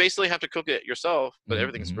 You basically have to cook it yourself, but Hmm,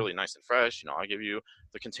 everything's hmm. really nice and fresh. I give you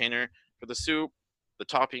the container for the soup, the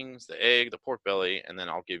toppings, the egg, the pork belly, and then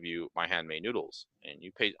I'll give you my handmade noodles. And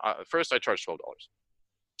you pay. First, I charged $12,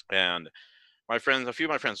 and a few of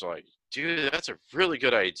my friends were like, dude, that's a really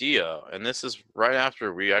good idea. And this is right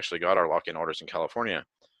after we actually got our lock-in orders in California.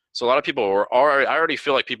 So a lot of people I already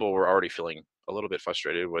feel like people were already feeling a little bit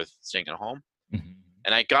frustrated with staying at home. Hmm.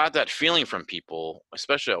 And I got that feeling from people,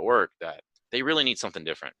 especially at work, that they really need something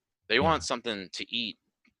different. They Yeah, want something to eat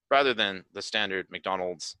rather than the standard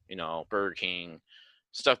McDonald's, Burger King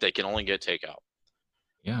stuff they can only get takeout.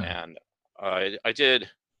 yeah. And I did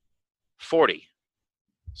 40.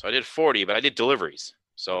 So I did 40, but I did deliveries.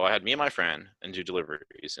 So I had me and my friend and do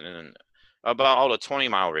deliveries, and then about a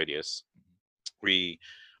 20-mile radius, I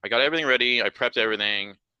got everything ready. I prepped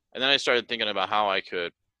everything, and then I started thinking about how I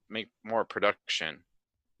could make more production.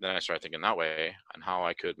 Then I started thinking that way and how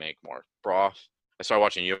I could make more broth. I started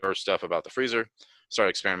watching your stuff about the freezer.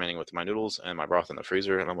 Started experimenting with my noodles and my broth in the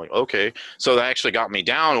freezer, and I'm like, okay. So that actually got me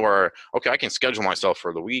down where okay, I can schedule myself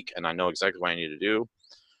for the week, and I know exactly what I need to do.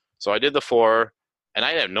 So I did the 4, and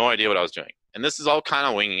I had no idea what I was doing. And this is all kind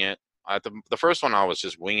of winging it. The first one, I was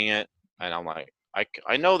just winging it, and I'm like,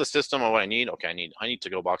 I know the system of what I need. Okay, I need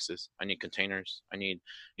to-go boxes. I need containers. I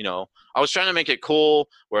was trying to make it cool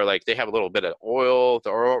where like they have a little bit of oil,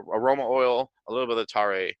 the aroma oil, a little bit of the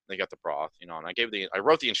tare. They got the broth, and I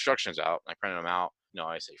wrote the instructions out. And I printed them out.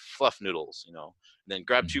 I say fluff noodles, and then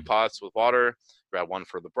grab 2 Hmm. pots with water, grab one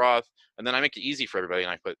for the broth, and then I make it easy for everybody.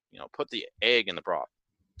 And I put the egg in the broth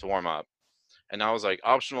to warm up. And I was like,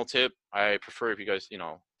 optional tip, I prefer if you guys,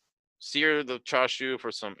 sear the chashu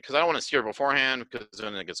for some, because I don't want to sear beforehand because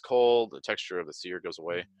when it gets cold, the texture of the sear goes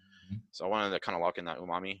away. So I wanted to kind of lock in that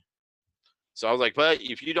umami. So I was like, but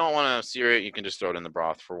if you don't want to sear it, you can just throw it in the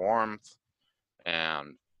broth for warmth.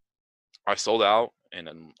 And I sold out in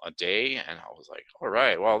a day, and I was like, all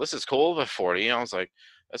right, well, this is cool. But 40, I was like,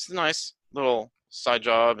 that's a nice little side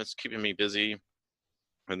job. It's keeping me busy.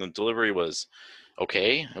 And the delivery was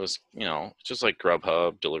okay. It was, just like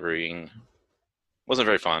Grubhub delivering. Wasn't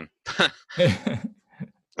very fun.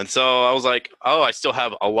 And so I was like, oh, I still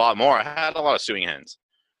have a lot more. I had a lot of stewing hens.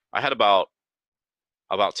 I had about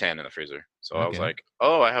 10 in the freezer. So I was Okay. like,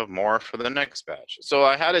 oh, I have more for the next batch. So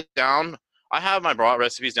I had it down. I have my broth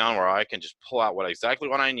recipes down where I can just pull out exactly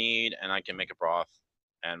what I need, and I can make a broth.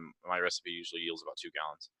 And my recipe usually yields about 2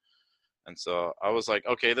 gallons. And so I was like,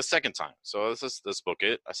 okay, the second time. So let's book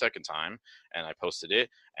it a second time, and I posted it,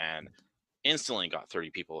 and instantly got 30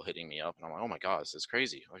 people hitting me up, and I'm like, oh my god, this is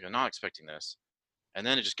crazy. Like I'm not expecting this. And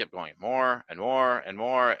then it just kept going more and more and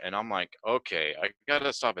more, and I'm like, okay, I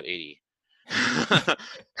gotta stop at 80.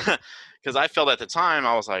 Because I felt at the time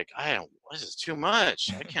I was like, this is too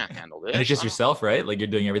much. I can't handle And it's this. just yourself, right? Like you're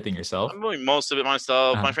doing everything yourself. I'm doing most of it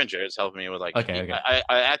myself. My Uh, friend Jared's helping me with like okay, okay.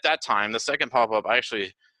 at that time, the second pop up, I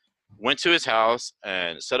actually went to his house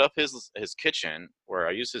and set up his kitchen where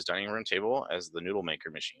I used his dining room table as the noodle maker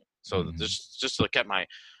machine. So Hmm. just to kept my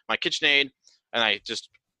KitchenAid, and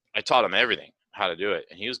I taught him everything how to do it,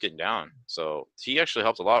 and he was getting down. So he actually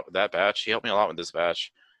helped a lot with that batch. He helped me a lot with this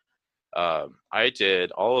batch. I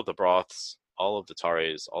did all of the broths, all of the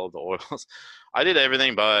tares, all of the oils. I did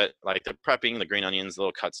everything but like the prepping, the green onions,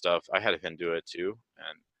 little cut stuff. I had him do it too,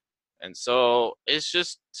 and so it's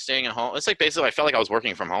just staying at home. It's like basically I felt like I was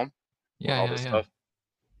working from home with Yeah, all yeah, this yeah. stuff.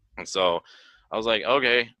 And so I was like,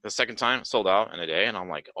 okay, the second time sold out in a day. And I'm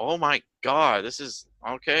like, oh my God, this is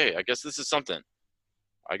okay. I guess this is something.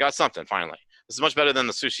 I got something finally. this is much better than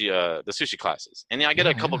the sushi classes. And I get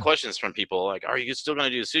a couple Yeah. questions from people like, are you still going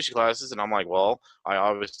to do the sushi classes? And I'm like, well, I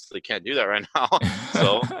obviously can't do that right now.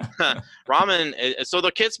 So ramen. So the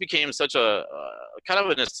kits became such a kind of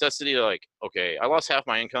a necessity. Like, okay, I lost half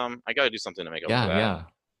my income. I got to do something to make up for Yeah, that. yeah.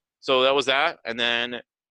 So that was that. And then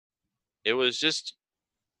it was just,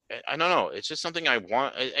 I don't know. It's just something I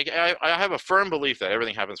want. I have a firm belief that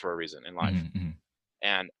everything happens for a reason in life. Mm-hmm.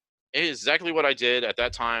 And it is exactly what I did at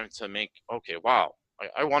that time to make, okay, wow,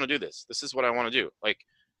 I want to do this. This is what I want to do. Like,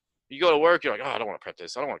 you go to work, you're like, oh, I don't want to prep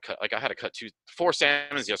this. I don't want to cut. Like, I had to cut 4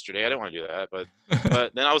 salmons yesterday. I didn't want to do that.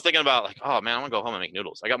 But then I was thinking about, like, oh, man, I'm going to go home and make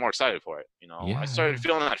noodles. I got more excited for it. I Yeah, started yeah.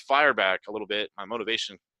 feeling that fire back a little bit, my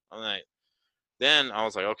motivation. Then I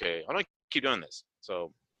was like, okay, I'm going to keep doing this.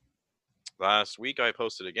 So last week I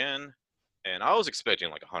posted again, and I was expecting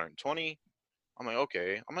like 120. I'm like,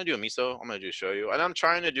 okay, I'm gonna do a miso. I'm gonna do a shoyu, and I'm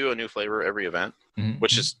trying to do a new flavor every event,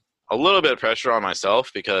 which Mm-hmm. is a little bit of pressure on myself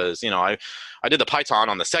because I did the python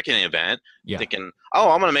on the second event, Yeah. thinking, oh,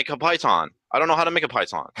 I'm gonna make a python. I don't know how to make a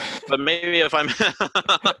python, but maybe if I'm,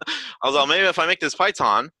 I was like, maybe if I make this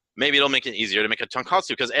python, maybe it'll make it easier to make a tonkatsu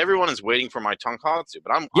because everyone is waiting for my tonkatsu.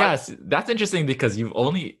 But Yes, that's interesting because you've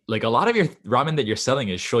only like a lot of your ramen that you're selling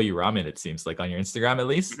is shoyu ramen, it seems like on your Instagram at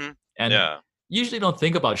least. Mhm. And Yeah. usually don't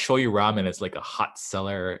think about shoyu ramen as like a hot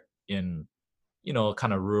seller in,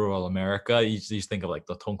 kind of rural America. You just think of like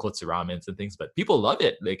the tonkotsu ramens and things, but people love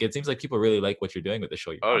it. Like it seems like people really like what you're doing with the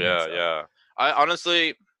shoyu Oh ramen. yeah, So yeah. I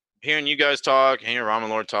honestly, hearing you guys talk, hearing Ramen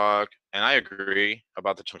Lord talk, and I agree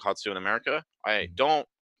about the tonkatsu in America. I Mhm. don't.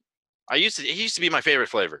 It used to be my favorite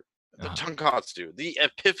flavor, the uh-huh. tonkatsu, the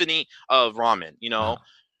epiphany of ramen. Uh-huh.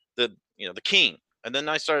 The king. And then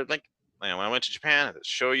I started like, man, when I went to Japan, I had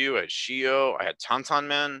shoyu, I had shio, I had tantan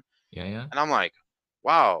men, Yeah, yeah. and I'm like,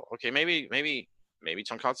 wow, okay, maybe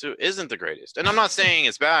tonkatsu isn't the greatest. And I'm not saying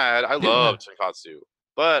it's bad. I love Yeah. tonkatsu,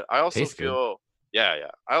 but I also Tastes good. feel, yeah,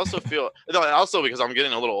 yeah. I also feel, no, also because I'm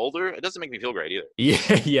getting a little older, it doesn't make me feel great Yeah,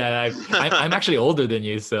 yeah. I'm either. actually older than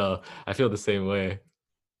you, so I feel the same way.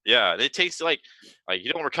 Yeah, it tastes like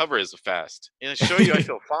you don't recover as fast. And I show you, I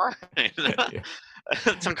feel fine. Yeah.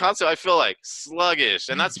 Tonkatsu, I feel like sluggish,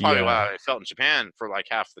 and that's probably Yeah. why I felt in Japan for like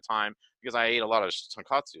half the time because I ate a lot of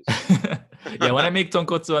tonkatsus. Yeah, when I make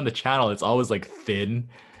tonkotsu on the channel, it's always like thin.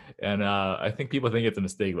 And I think people think it's a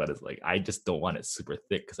mistake, but it's like I just don't want it super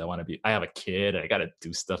thick because I have a kid, I gotta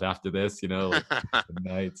do stuff after this, like at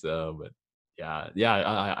night. So but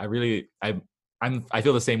yeah, I really I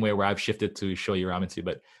feel the same way where I've shifted to shoyu ramen too.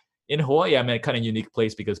 But in Hawaii, I'm in a kind of unique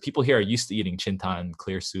place because people here are used to eating chintan,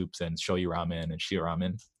 clear soups, and shoyu ramen and shio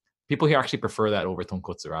ramen. People here actually prefer that over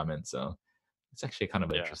tonkotsu ramen. So it's actually kind of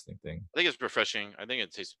an Yeah, interesting thing. I think it's refreshing. I think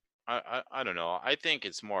it tastes. I don't know. I think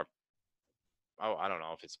it's more. Oh, I don't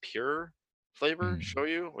know if it's pure flavor. Mm,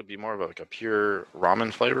 Shoyu would be more of like a pure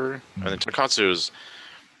ramen flavor, and then mm. tonkatsu is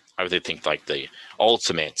I would think like the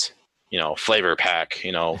ultimate, flavor pack,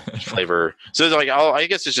 flavor. So it's like I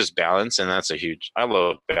guess it's just balance, and that's a huge. I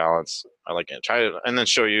love balance. I like it. Try it, and then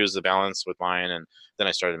show you the balance with mine, and then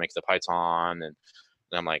I started to make the python, and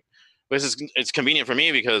I'm like, it's convenient for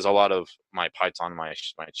me because a lot of my python, my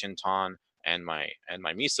chinton, and my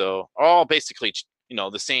miso are all basically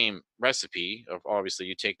the same recipe. Obviously,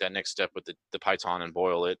 you take that next step with the python and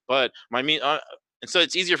boil it, but my meat. And so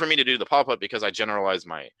it's easier for me to do the pop-up because I generalize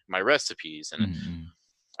my recipes, and Mm,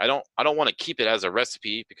 I don't want to keep it as a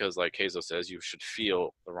recipe because like Keizo says, you should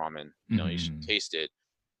feel the ramen, you should mm. taste it.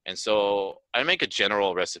 And so I make a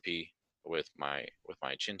general recipe with my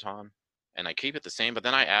chinton, and I keep it the same, but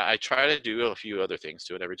then I try to do a few other things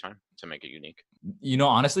to it every time to make it unique.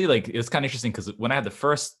 Honestly, like it's kind of interesting because when I had the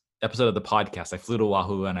first episode of the podcast, I flew to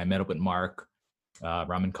Oahu and I met up with Mark,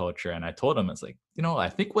 Ramen Culture, and I told him it's like, I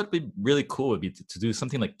think what would be really cool would be to do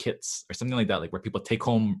something like kits or something like that, like where people take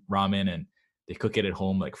home ramen and they cook it at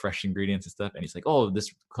home, like fresh ingredients and stuff. And he's like, oh,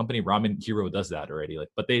 this company Ramen Hero does that already. Like,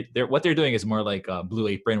 but they're what they're doing is more like Blue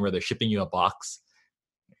Apron, where they're shipping you a box,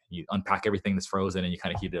 you unpack everything that's frozen and you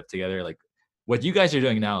kind of heat it up together. Like what you guys are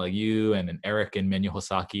doing now, like you and Eric and Menu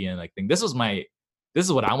Hosaki and like this is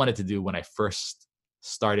what I wanted to do when I first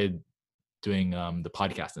started doing the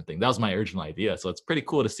podcast and thing. That was my original idea. So it's pretty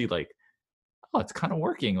cool to see like, oh, it's kind of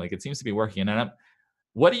working. Like it seems to be working. And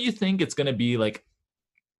what do you think it's going to be like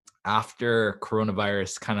after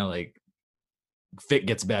coronavirus kind of like fit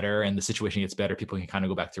gets better and the situation gets better, people can kind of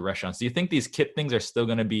go back to restaurants? Do you think these kit things are still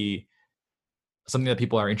going to be something that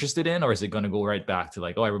people are interested in, or is it going to go right back to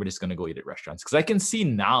like, oh, everybody's going to go eat at restaurants? Because I can see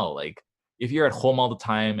now, like if you're at home all the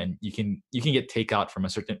time and you can get takeout from a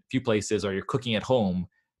certain few places, or you're cooking at home,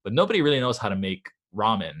 but nobody really knows how to make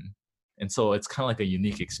ramen, and so it's kind of like a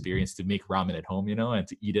unique experience to make ramen at home, and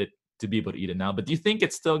to eat it to be able to eat it now. But do you think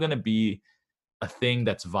it's still going to be a thing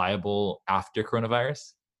that's viable after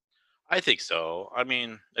coronavirus? I think so. I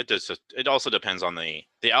mean, it also depends on the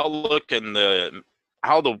outlook and the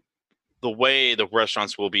how the way the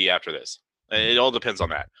restaurants will be after this. It all depends on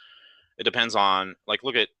that. It depends on like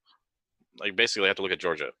look at like basically I have to look at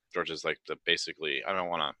Georgia. Georgia's like the basically I don't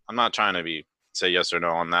want to. I'm not trying to be say yes or no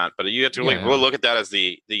on that, but you have to Yeah, really look at that as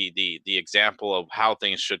the example of how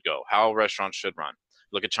things should go, how restaurants should run.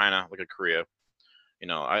 Look at China, look at Korea.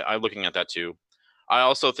 I'm looking at that too. I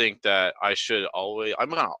also think that I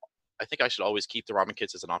think I should always keep the ramen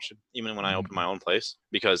kits as an option, even when I open my own place,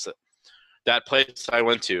 because that place I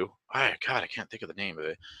went to, God, I can't think of the name of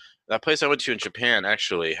it. That place I went to in Japan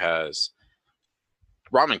actually has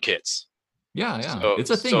ramen kits. yeah. So, It's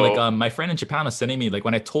a thing. Like so my friend in Japan was sending me, like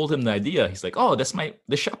when I told him the idea, he's like, "Oh, that's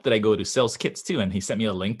the shop that I go to sells kits too," and he sent me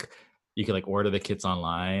a link. You can like order the kits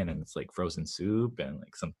online, and it's like frozen soup and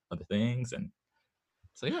like some other things, and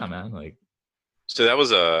so yeah, man, like so it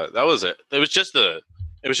was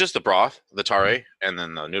just the broth, the tare, and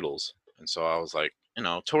then the noodles. And so I was like,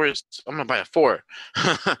 tourists, I'm gonna buy a four.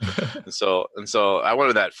 and so I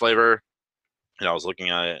wanted that flavor, and I was looking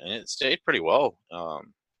at it, and it stayed pretty well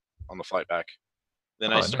on the flight back.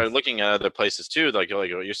 Then I oh, started nice. looking at other places too, like what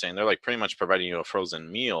you're saying. They're like pretty much providing you a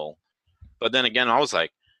frozen meal. But then again, I was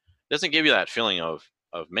like, it doesn't give you that feeling of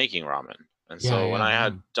making ramen. And Yeah, so when I yeah.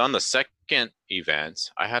 had done the second event,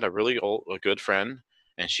 I had a good friend,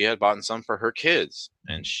 and she had bought some for her kids,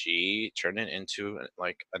 and she turned it into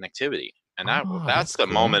like an activity. And Oh, that's that's the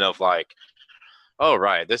cool. moment of like, oh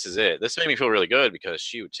right, this is it. This made me feel really good because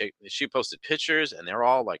she posted pictures, and they're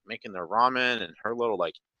all like making their ramen, and her little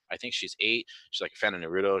like I think she's 8. She's like a fan of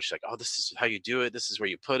Naruto. She's like, oh, this is how you do it. This is where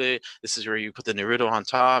you put it. This is where you put the Naruto on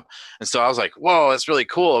top. And so I was like, whoa, that's really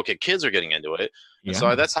cool. Okay, kids are getting into it. And so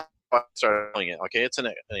Yeah, that's how I started doing it. Okay,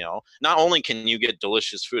 not only can you get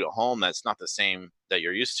delicious food at home that's not the same that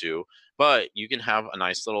you're used to, but you can have a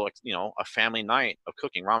nice little, a family night of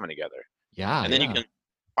cooking ramen together. yeah, And then you yeah. can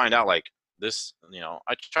find out like this,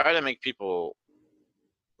 I try to make people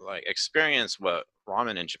like experience what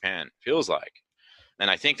ramen in Japan feels like. And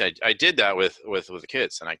I think that I did that with the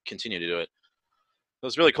kids, and I continue to do it. It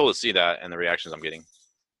was really cool to see that and the reactions I'm getting.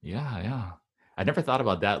 Yeah, yeah. I never thought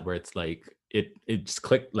about that where it's like it just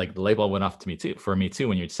clicked, like the light bulb went off to me too. For me too,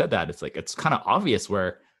 when you said that, it's like it's kind of obvious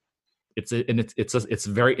where it's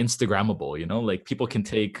very Instagrammable, like people can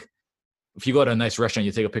take, if you go to a nice restaurant,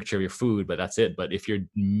 you take a picture of your food, but that's it. But if you're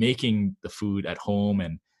making the food at home,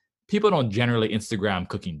 and people don't generally Instagram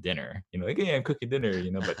cooking dinner, like, yeah, I'm cooking dinner,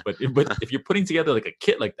 but if you're putting together like a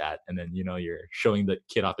kit like that, and then you're showing the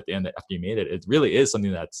kit off at the end after you made it, it really is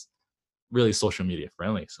something that's really social media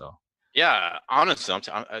friendly. So Yeah, honestly,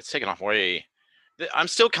 it's taken off way. I'm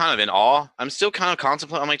still kind of in awe. I'm still kind of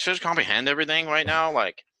contemplating. I'm like, trying to comprehend everything right now.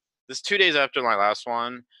 Like, this 2 days after my last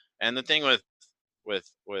one, and the thing with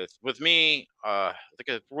me, like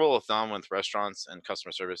a rule of thumb with restaurants and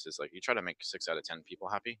customer service is like you try to make 6 out of 10 people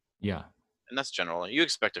happy, yeah, and that's general. You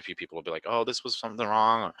expect a few people to be like, oh, this was something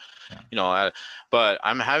wrong, or, yeah, you know. But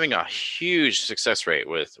I'm having a huge success rate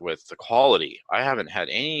with the quality. I haven't had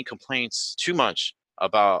any complaints too much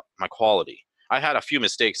about my quality. I had a few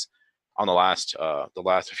mistakes on the last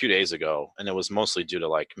few days ago, and it was mostly due to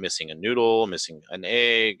like missing a noodle, missing an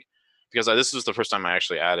egg, because this was the first time I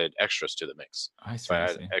actually added extras to the mix. I So see, I I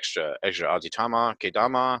had see. extra ajitama,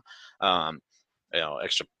 kedama, um,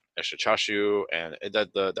 extra chashu, and that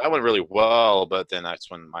went really well. But then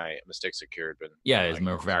that's when my mistakes occurred. But Yeah, I it's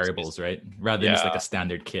more variables, right? Rather than just like yeah, a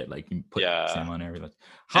standard kit, like you put the yeah, same on everything. and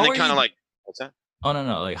How then are kind of you? like what's that? Oh,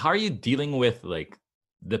 no, like how are you dealing with like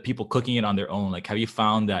the people cooking it on their own? Like, have you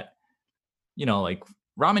found that like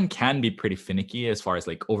ramen can be pretty finicky as far as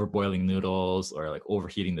like overboiling noodles or like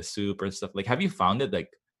overheating the soup or stuff? Like, have you found that like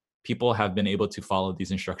people have been able to follow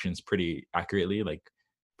these instructions pretty accurately? Like,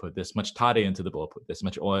 put this much tare into the bowl, put this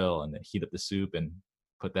much oil, and then heat up the soup and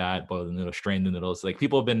put that, boil the noodles, strain the noodles. Like,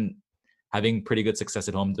 people have been having pretty good success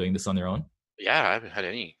at home doing this on their own. Yeah, I haven't had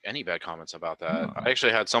any bad comments about that. I Oh,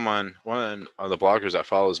 actually had one of the bloggers that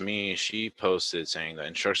follows me. She posted saying the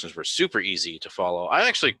instructions were super easy to follow. I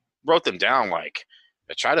actually wrote them down. Like,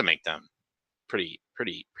 I try to make them pretty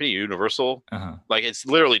universal. uh-huh. Like, it's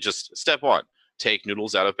literally just step one: take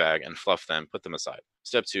noodles out of bag and fluff them, put them aside.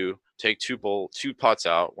 Step two: take two pots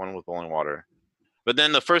out, one with boiling water. But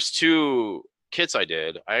then the first two kits I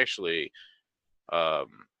did, I actually um,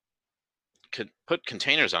 could put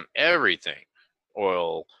containers on everything,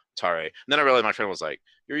 oil, tare. And then I realized my friend was like,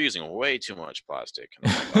 "You're using way too much plastic." And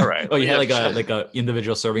I'm like, "All right, Oh, let you me had have like a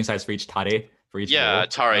individual serving size for each tare. for each Yeah, bowl.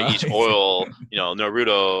 Tare, each oil,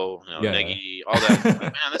 Naruto, Yeah, Negi, all that. I'm like,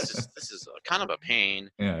 man, this is kind of a pain.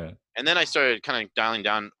 yeah. And then I started kind of dialing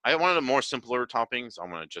down. I wanted a more simpler toppings. I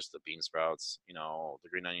wanted just the bean sprouts, the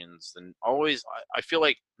green onions. Then always, I feel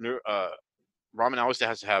like ramen always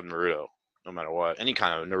has to have Naruto, no matter what. Any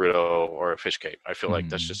kind of Naruto or a fish cake. I feel like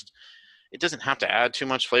that's Mm-hmm. just. It doesn't have to add too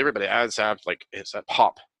much flavor, but it adds like it's that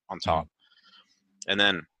pop on top. And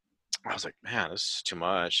then I was like, man, this is too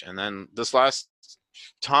much. And then this last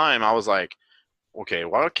time, I was like, okay,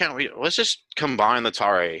 why can't we? Let's just combine the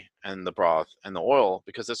tare and the broth and the oil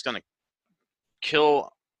because it's gonna kill.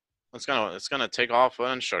 It's gonna take off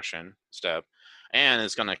an instruction step, and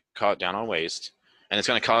it's gonna cut down on waste, and it's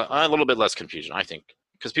gonna cause a little bit less confusion, I think,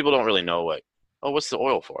 because people don't really know what's the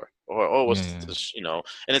oil for, or Yeah, what's yeah. this,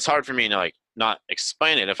 and it's hard for me to like not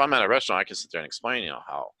explain it. If I'm at a restaurant, I can sit there and explain,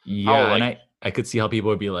 how Yeah, and like I could see how people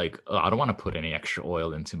would be like, oh, I don't want to put any extra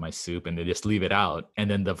oil into my soup, and they just leave it out, and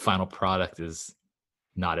then the final product is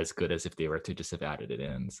not as good as if they were to just have added it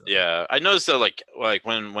in. So yeah, I noticed that like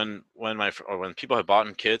when people have bought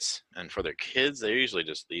in kits and for their kids, they usually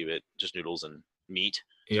just leave it just noodles and meat.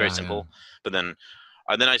 It's very yeah, yeah. simple. But then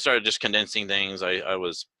I started just condensing things. I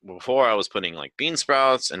was putting like bean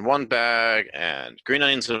sprouts in one bag and green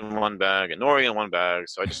onions in one bag and nori in one bag.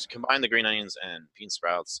 So I just combined the green onions and bean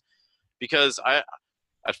sprouts because I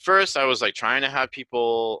at first I was like trying to have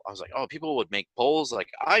people. I was like, oh, people would make bowls like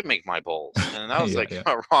I make my bowls, and that was Yeah, like yeah.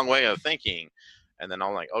 a wrong way of thinking. And then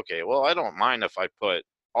I'm like, okay, well, I don't mind if I put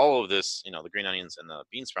all of this, the green onions and the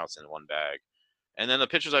bean sprouts in one bag. And then the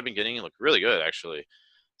pictures I've been getting look really good, actually.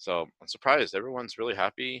 So I'm surprised everyone's really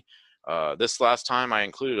happy. This last time I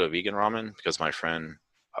included a vegan ramen because my friend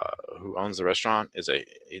who owns the restaurant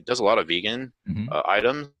he does a lot of vegan Hmm.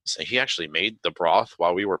 items. And he actually made the broth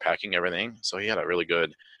while we were packing everything, so he had a really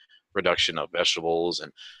good reduction of vegetables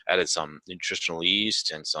and added some nutritional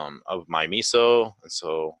yeast and some of my miso, and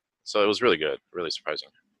so it was really good, really surprising.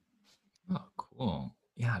 Oh, cool.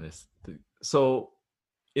 Yeah, so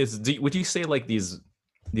would you say like these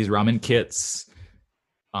ramen kits,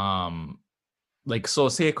 um, like so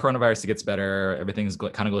say coronavirus gets better,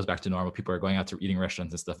 kind of goes back to normal, people are going out to eating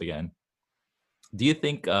restaurants and stuff again. Do you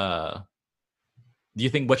think what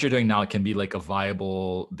you're doing now can be like a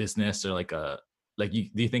viable business or do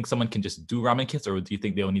you think someone can just do ramen kits, or do you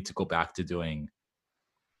think they'll need to go back to doing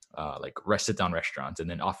like sit down restaurants and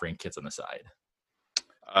then offering kits on the side?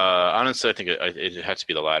 Honestly, I think it has to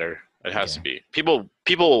be the latter. It has to Okay. be.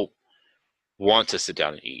 People want to sit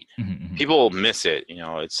down and eat. Mm-hmm. People miss it.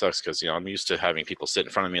 It sucks because I'm used to having people sit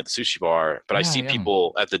in front of me at the sushi bar, but I Yeah, see yeah.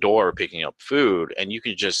 people at the door picking up food, and you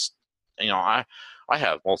can just, I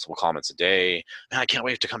have multiple comments a day. Man, I can't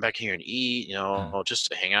wait to come back here and eat. Just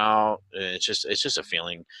to hang out. It's just a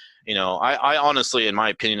feeling. I honestly, in my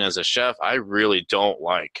opinion, as a chef, I really don't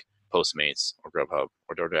like Postmates or Grubhub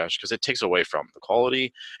or DoorDash because it takes away from the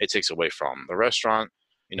quality. It takes away from the restaurant.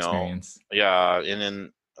 You know, Experience. yeah, and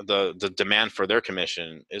then the demand for their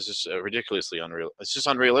commission is just ridiculously unreal. It's just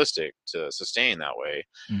unrealistic to sustain that way.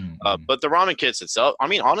 Mm-hmm. But the ramen kits itself, I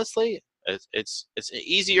mean, honestly, it's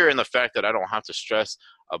easier in the fact that I don't have to stress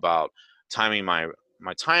about timing my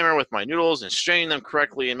timer with my noodles and straining them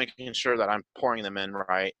correctly and making sure that I'm pouring them in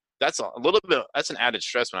right. That's a little bit. That's an added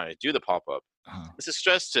stress when I do the pop up. Uh-huh. It's a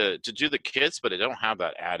stress to do the kits, but I don't have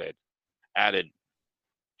that added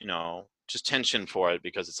just tension for it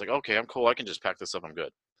because it's like, okay, I'm cool. I can just pack this up. I'm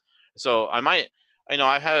good. So I might, I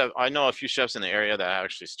know a few chefs in the area that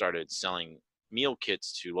actually started selling meal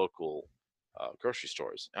kits to local grocery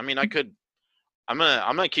stores. I mean, I'm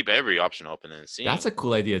gonna keep every option open and That's seeing. a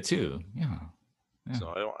cool idea too. Yeah. Yeah. So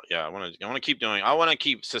I want to keep doing. I want to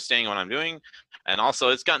keep sustaining what I'm doing, and also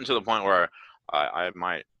it's gotten to the point where I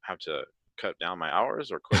might have to cut down my hours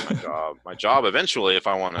or quit my job eventually if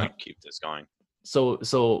I want to keep this going.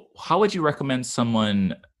 So how would you recommend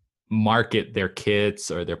someone market their kits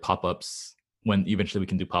or their pop-ups when eventually we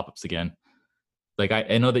can do pop-ups again? Like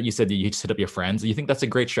I know that you said that you just hit up your friends. Do you think that's a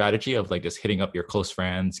great strategy of like just hitting up your close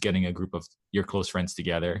friends, getting a group of your close friends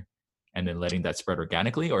together and then letting that spread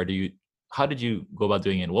organically? Or how did you go about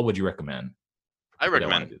doing it? And what would you recommend for I people that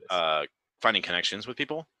want to recommend do this? finding connections with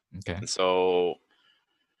people, Okay. and so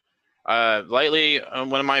lately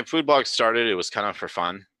when my food blog started, it was kind of for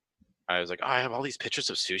fun. I was like, oh, I have all these pictures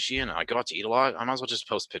of sushi, and I go out to eat a lot. I might as well just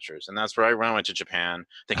post pictures, and that's where when I went to Japan,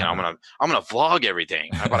 thinking I'm gonna vlog everything.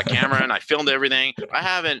 I bought a camera and I filmed everything. I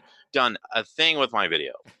haven't done a thing with my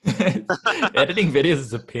video, Editing videos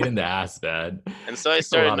is a pain in the ass, man. and It so I takes a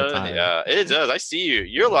started lot of noticing. time. Yeah, it does. I see you.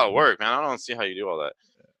 You're a lot of work, man. I don't see how you do all that.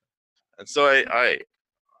 And so I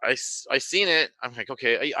seen it. I'm like,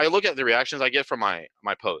 okay. I look at the reactions I get from my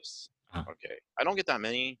posts. Okay, I don't get that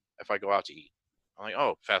many if I go out to eat. I'm like,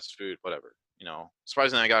 oh, fast food, whatever.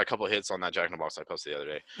 Surprisingly, I got a couple of hits on that Jack in the Box I posted the other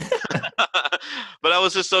day. But I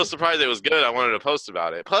was just so surprised it was good. I wanted to post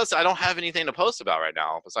about it. Plus, I don't have anything to post about right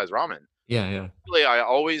now besides ramen. Yeah. Really,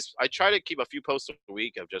 I try to keep a few posts a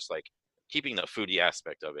week of just like keeping the foodie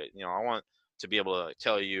aspect of it. I want to be able to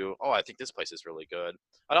tell you, oh, I think this place is really good.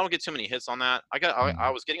 I don't get too many hits on that.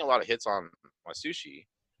 I was getting a lot of hits on my sushi,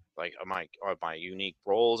 like my unique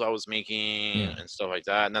rolls I was making and stuff like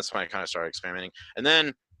that. And that's when I kind of started experimenting. And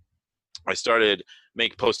then I started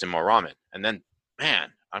posting more ramen. And then, man,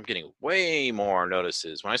 I'm getting way more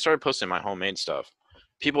notices. When I started posting my homemade stuff,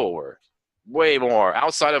 people were way more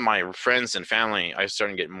outside of my friends and family. I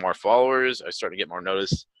started getting more followers. I started to get more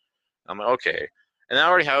notice. I'm like, okay. And I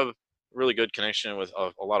already have really good connection with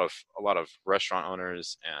a lot of restaurant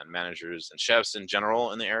owners and managers and chefs in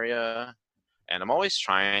general in the area. And I'm always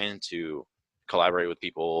trying to collaborate with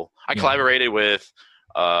people. I collaborated with,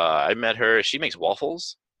 I met her. She makes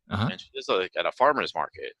waffles. And she is at a farmer's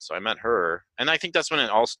market. So I met her. And I think that's when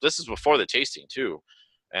this is before the tasting too.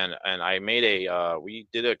 And I made we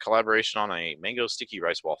did a collaboration on a mango sticky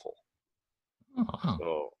rice waffle.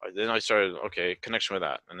 So then I started, connection with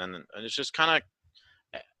that. And it's just kind of,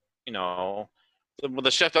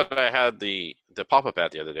 the chef that I had the pop-up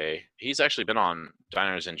at the other day, he's actually been on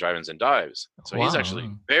Diners and Drive-Ins and Dives. So he's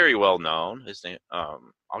actually very well known. His name,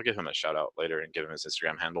 I'll give him a shout out later and give him his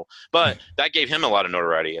Instagram handle. But that gave him a lot of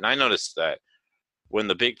notoriety. And I noticed that when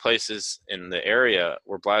the big places in the area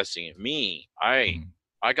were blasting me, I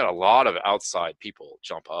got a lot of outside people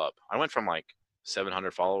jump up. I went from like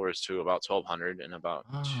 700 followers to about 1,200 in about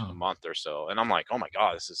a month or so. And I'm like, oh my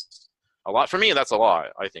God, this is a lot. For me, that's a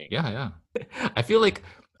lot, I think. Yeah. I feel like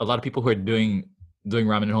a lot of people who are doing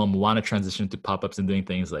ramen at home want to transition to pop-ups and doing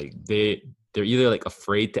things like they're either like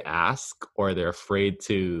afraid to ask or they're afraid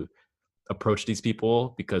to approach these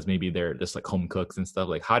people because maybe they're just like home cooks and stuff.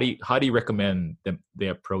 Like how do you recommend they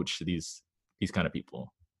approach these kind of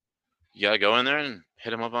people? You gotta go in there and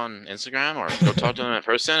hit them up on Instagram or go talk to them in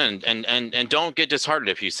person and don't get disheartened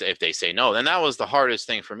if they say no. And that was the hardest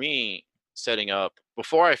thing for me setting up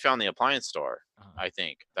before I found the appliance store. I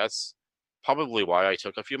think that's probably why I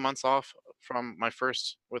took a few months off from my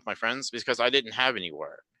first with my friends, because I didn't have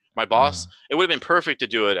anywhere. My boss, it would have been perfect to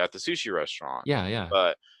do it at the sushi restaurant. Yeah.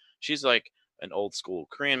 But she's like an old school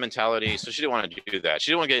Korean mentality, so she didn't want to do that.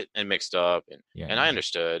 She didn't want to get mixed up, and I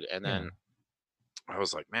understood. And then I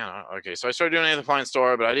was like, man, okay. So I started doing it at the appliance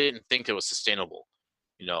store, but I didn't think it was sustainable.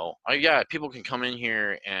 People can come in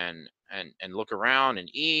here and look around and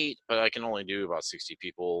eat, but I can only do about 60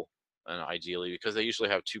 people, and ideally, because they usually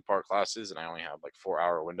have 2-part classes, and I only have like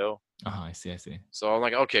 4-hour window. I see. So I'm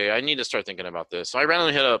like, okay, I need to start thinking about this. So I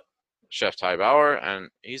randomly hit up Chef Ty Bauer, and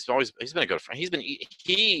he's been a good friend.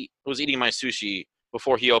 He was eating my sushi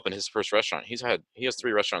before he opened his first restaurant. He has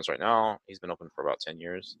 3 restaurants right now. He's been open for about 10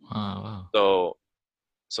 years. Wow.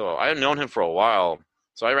 So I had known him for a while.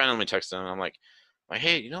 So I randomly texted him. I'm like,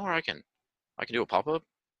 hey, you know where I can do a pop-up?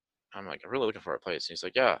 I'm like, I'm really looking for a place. And he's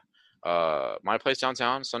like, yeah, my place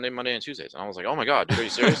downtown, Sunday, Monday, and Tuesdays. And I was like, oh my God, dude, are you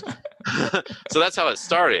serious? So that's how it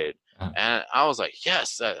started. And I was like,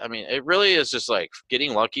 yes. It really is just like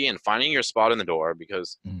getting lucky and finding your spot in the door,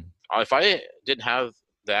 because if I didn't have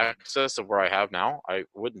the access of where I have now, I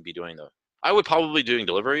wouldn't be I would probably be doing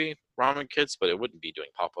delivery ramen kits, but it wouldn't be doing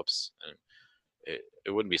pop-ups, and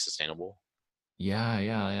it wouldn't be sustainable. Yeah.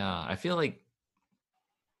 I feel like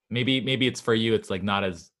maybe it's for you, it's like not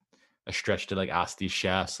as a stretch to like ask these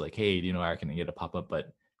chefs like, hey, do you know where I can get a pop-up?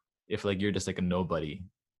 But if like you're just like a nobody,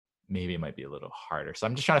 maybe it might be a little harder. So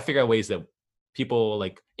I'm just trying to figure out ways that people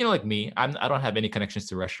like me, I don't have any connections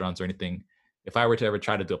to restaurants or anything. If I were to ever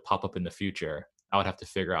try to do a pop-up in the future, I would have to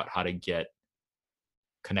figure out how to get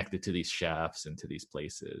connected to these chefs and to these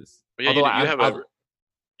places. But yeah,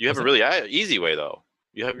 you have a really easy way though.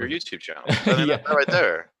 You have your YouTube channel. That's right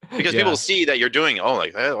there. Because people see that you're doing,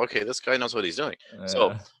 okay, this guy knows what he's doing.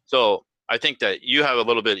 So I think that you have a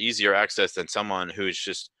little bit easier access than someone who's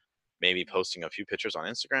just maybe posting a few pictures on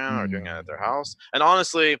Instagram or doing it at their house. And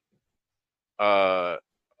honestly, I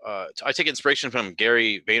take inspiration from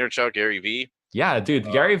Gary Vaynerchuk, Gary V. Yeah,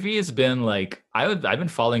 dude, Gary V has been like, I've been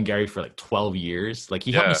following Gary for like 12 years. Like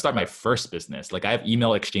he helped me start my first business. Like I have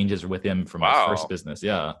email exchanges with him for my first business.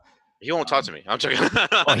 Yeah. He won't talk to me. I'm joking.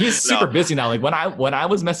 He's super busy now. Like when I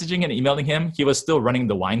was messaging and emailing him, he was still running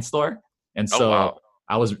the wine store. And so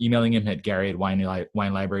I was emailing him at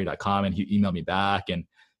Gary@winelibrary.com, and he emailed me back, and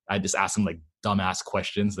I just asked him like dumbass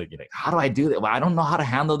questions. Like, how do I do that? Well, I don't know how to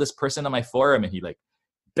handle this person on my forum. And he like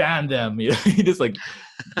banned them. He just like,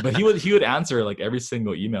 but he would answer like every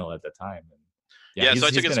single email at the time. And so I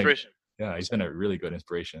took inspiration. Yeah, he's been a really good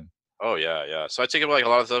inspiration. Oh yeah, yeah. So I take it like a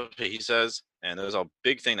lot of stuff he says, and there's a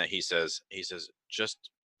big thing that he says. He says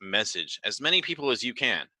just message as many people as you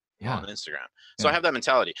can Yeah, on Instagram. So I yeah, have that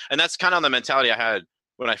mentality, and that's kind of the mentality I had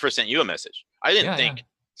when I first sent you a message. I didn't yeah, yeah. think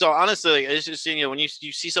so. Honestly, like, it's just when you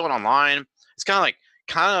see someone online, it's kind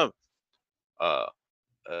of uh,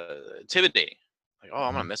 intimidating. Like, oh,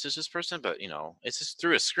 I'm gonna Mhm. message this person, but it's just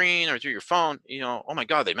through a screen or through your phone. Oh my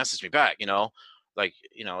god, they messaged me back. Like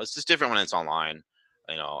it's just different when it's online.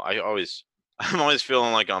 I always, I'm always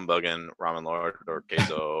feeling like I'm bugging Ramen Lord or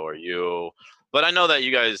Queso or you, but I know that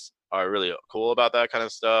you guys are really cool about that kind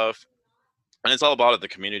of stuff, and it's all about the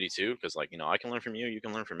community too, because like I can learn from you, you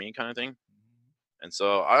can learn from me, kind of thing. And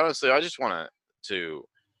so honestly, to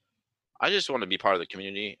I just want to be part of the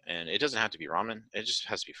community, and it doesn't have to be ramen. It just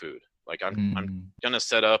has to be food. Like I'm Mm. gonna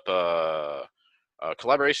set up a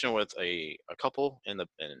collaboration with a couple in the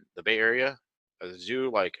Bay Area.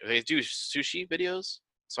 They do sushi videos.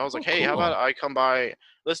 So I was like, Oh, hey, how about cool. I come by?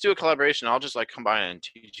 Let's do a collaboration. I'll just like come by and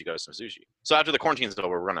teach you guys some sushi. So after the quarantine's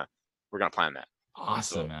over, we're gonna plan that.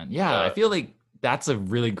 Awesome, So man. Yeah, I uh, feel like that's a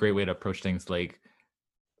really great way to approach things. Like,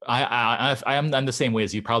 I'm the same way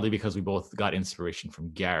as you, probably because we both got inspiration from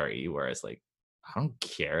Gary. Whereas, like, I don't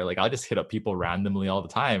care. Like, I'll just hit up people randomly all the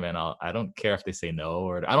time, and I don't care if they say no,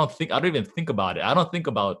 or I don't even think about it. I don't think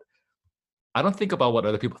about what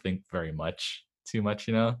other people think very much, too much.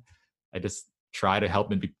 I just try to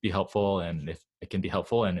help and be helpful, and if it can be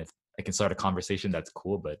helpful, and if I can start a conversation, that's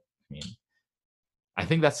cool. But I mean, I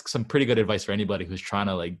think that's some pretty good advice for anybody who's trying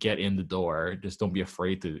to like get in the door. Just don't be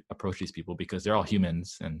afraid to approach these people because they're all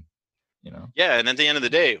humans, and you know. yeah, and at the end of the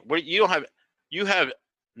day, you have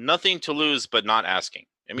nothing to lose but not asking.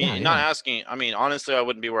 I Yeah, mean, not yeah, asking. I mean, honestly, I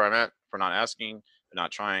wouldn't be where I'm at for not asking, for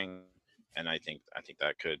not trying, and I think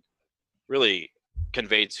that could really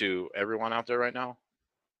convey to everyone out there right now,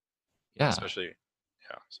 yeah, especially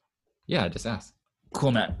yeah. yeah. Just ask.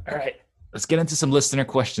 Cool, man. All right, let's get into some listener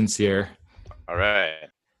questions here. All right.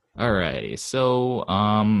 All righty. So,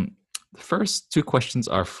 the first two questions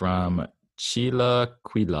are from Chila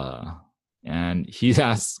Quila. And he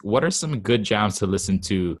asks, what are some good jams to listen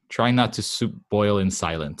to? Trying not to soup boil in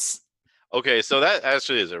silence. Okay, so that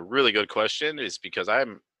actually is a really good question. Is because I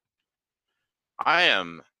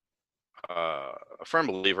am a firm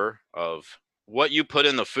believer of what you put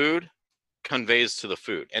in the food conveys to the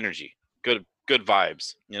food energy, good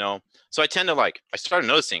vibes. So I tend to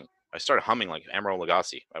I started humming like Emeril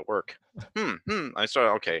Lagasse at work. I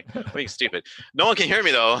started okay, being stupid. No one can hear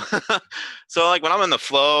me though. So like when I'm in the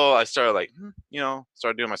flow, I started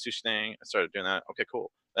started doing my sushi thing. I started doing that. Okay, cool.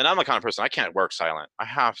 And I'm the kind of person I can't work silent. I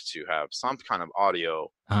have to have some kind of audio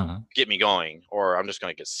Uh-huh. get me going, or I'm just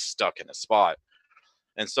gonna get stuck in a spot.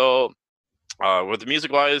 And so with the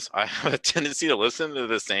music wise, I have a tendency to listen to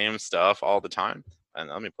the same stuff all the time. And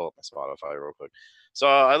let me pull up my Spotify real quick. So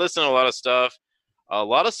I listen to a lot of stuff. A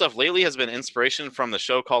lot of stuff lately has been inspiration from the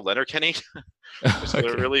show called Letterkenny, which is a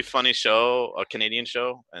Okay. really funny show, a Canadian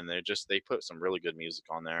show, and they put some really good music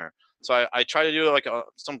on there. So I try to do like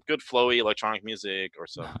some good flowy electronic music or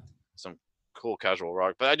some cool casual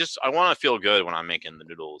rock. But I want to feel good when I'm making the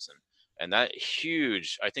noodles, and I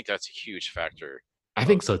think that's a huge factor I of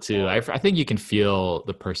think so too. all. I think you can feel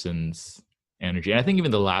the person's energy. And I think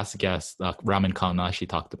even the last guest, Ramen Kalnashi,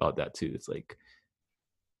 talked about that too. It's like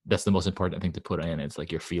that's the most important thing to put in. It's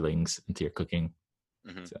like your feelings into your cooking.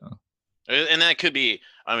 Mhm. So And that could be,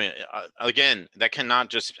 I mean, again, that cannot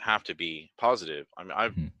just have to be positive. I mean,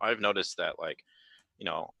 mhm. I've noticed that, like, you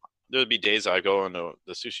know, there would be days I go into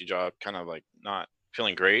the sushi job kind of like not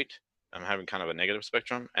feeling great. I'm having kind of a negative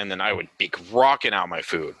spectrum, and then I would be rocking out my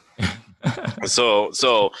food. So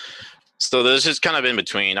so there's just kind of in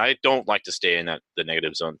between. I don't like to stay in the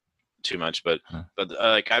negative zone too much, but Huh.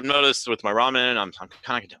 like I've noticed with my ramen, I'm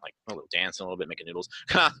kind of like a little dancing a little bit, making noodles.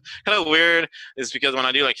 Kind of weird is because when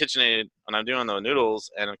I do like KitchenAid, when I'm doing the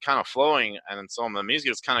noodles and I'm kind of flowing, and so the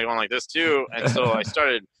music is kind of going like this too, and so I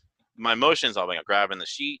started my motions. I'll be like, grabbing the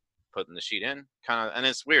sheet, putting the sheet in, kind of, and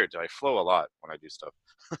it's weird. I flow a lot when I do stuff.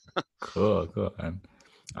 Cool, cool.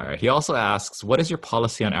 All right. He also asks, "What is your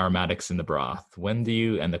policy on aromatics in the broth? When do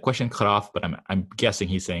you?" And the question cut off, but I'm guessing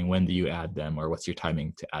he's saying, "When do you add them, or what's your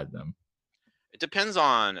timing to add them?" It depends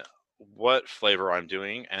on what flavor I'm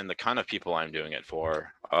doing and the kind of people I'm doing it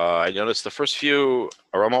for. I noticed the first few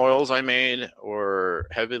aroma oils I made were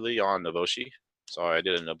heavily on Nobushi. So I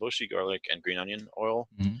did a Nobushi garlic and green onion oil.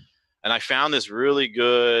 Mhm. And I found this really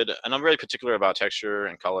good, and I'm really particular about texture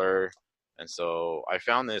and color. And so I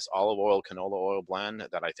found this olive oil canola oil blend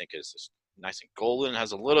that I think is just nice and golden,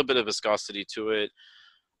 has a little bit of viscosity to it.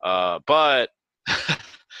 But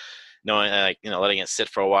knowing like letting it sit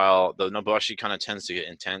for a while, the nobunashi kind of tends to get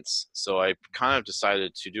intense. So I kind of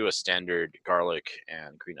decided to do a standard garlic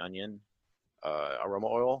and green onion aroma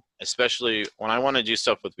oil, especially when I want to do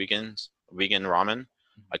stuff with vegan ramen.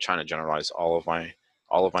 I try to generalize all of my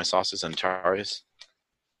sauces and taris.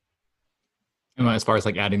 And as far as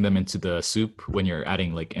like adding them into the soup, when you're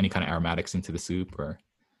adding like any kind of aromatics into the soup, or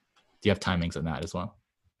do you have timings on that as well?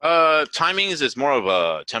 Timings is more of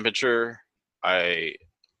a temperature. I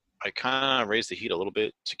kind of raise the heat a little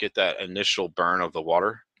bit to get that initial burn of the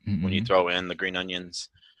water when you throw in the green onions.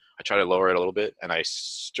 I try to lower it a little bit, and I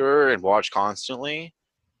stir and watch constantly.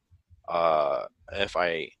 If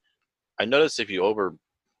I notice if you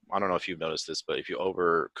I don't know if you've noticed this, but if you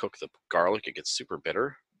overcook the garlic, it gets super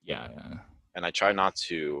bitter. Yeah. And I try not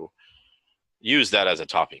to use that as a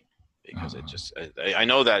topping because it just, I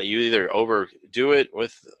know that you either overdo it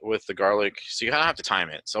with the garlic, so you kind of have to time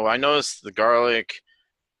it. So I noticed the garlic,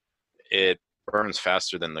 it burns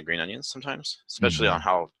faster than the green onions sometimes, especially on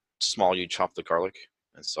how small you chop the garlic.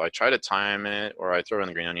 And so I try to time it, or I throw in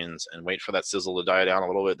the green onions and wait for that sizzle to die down a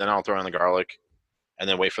little bit. Then I'll throw in the garlic and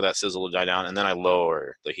then wait for that sizzle to die down. And then I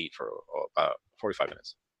lower the heat for about 45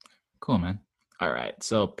 minutes. Cool, man. All right.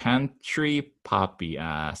 So Pantry Poppy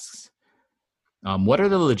asks, what are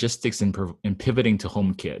the logistics in pivoting to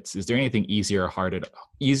home kits? Is there anything easier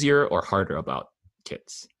or harder about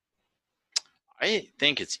kits? I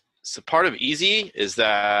think so part of easy is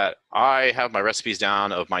that I have my recipes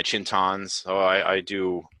down of my chintons. So I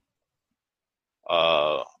do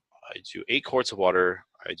 8 quarts of water.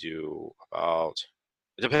 I do about,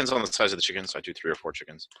 it depends on the size of the chickens. I do 3 or 4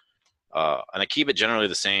 chickens. And I keep it generally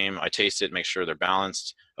the same. I taste it, make sure they're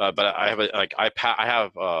balanced. But I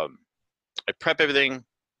have I prep everything.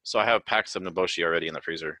 So I have packs of nobunashi already in the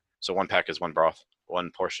freezer. So one pack is one broth,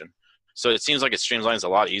 one portion. So it seems like it streamlines a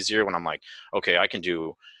lot easier when I'm like, okay, I can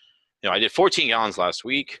do, I did 14 gallons last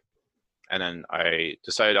week. And then I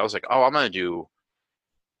decided, I was like, oh, I'm going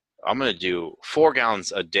to do 4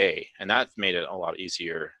 gallons a day. And that made it a lot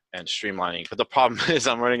easier and streamlining. But the problem is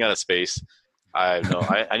I'm running out of space. I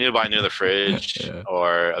need to buy another fridge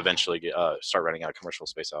or eventually start renting out commercial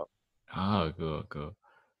space out. Oh, cool.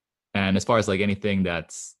 And as far as like anything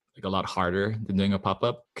that's like a lot harder than doing a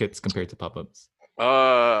pop-up kits compared to pop-ups?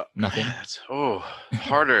 Nothing.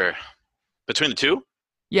 Harder between the two?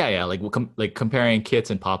 Yeah. Like comparing kits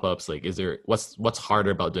and pop-ups, like what's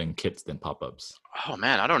harder about doing kits than pop-ups? Oh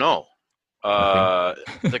man, I don't know.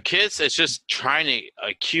 The kits, it's just trying to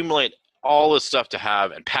accumulate all the stuff to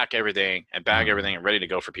have and pack everything and bag everything and ready to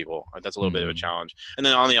go for people. That's a little bit of a challenge. And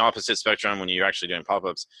then on the opposite spectrum, when you're actually doing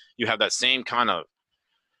pop-ups, you have that same kind of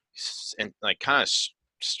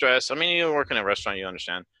stress. I mean, you work in a restaurant, you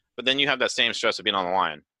understand, but then you have that same stress of being on the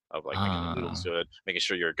line of like making the noodles good, making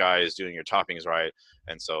sure your guy is doing your toppings right.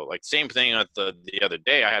 And so like same thing at the other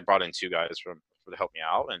day, I had brought in 2 guys to help me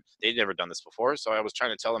out, and they'd never done this before. So I was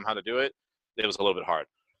trying to tell them how to do it. It was a little bit hard.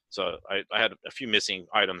 So I had a few missing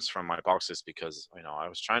items from my boxes because I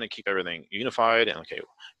was trying to keep everything unified and okay,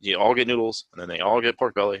 you all get noodles, and then they all get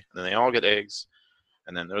pork belly, and then they all get eggs,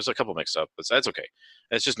 and then there's a couple mixed up, but that's okay.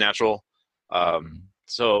 It's just natural.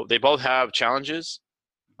 So they both have challenges,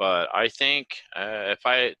 but I think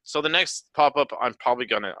the next pop up, I'm probably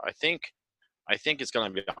gonna. I think it's gonna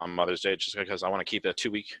be on Mother's Day, just because I want to keep it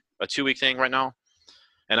a 2 week thing right now,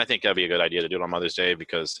 and I think that'd be a good idea to do it on Mother's Day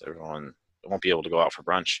because everyone won't be able to go out for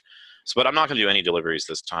brunch. So, but I'm not going to do any deliveries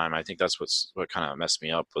this time. I think that's what kind of messed me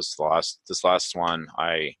up was this last one.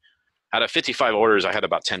 I out of 55 orders, I had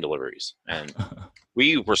about 10 deliveries, and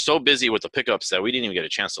we were so busy with the pickups that we didn't even get a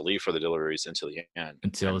chance to leave for the deliveries until the end.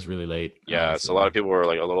 Until it was really late. Yeah, so a lot of people were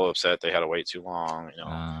like a little upset they had to wait too long.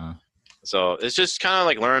 So it's just kind of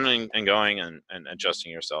like learning and going and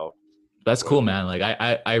adjusting yourself. That's cool, man. Like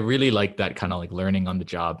I really like that kind of like learning on the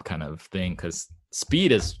job kind of thing, because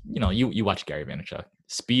speed is, you watch Gary Vaynerchuk.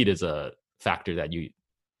 Speed is a factor that you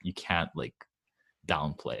can't like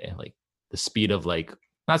downplay. Like the speed of like,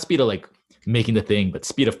 not speed of like making the thing, but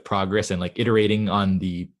speed of progress and like iterating on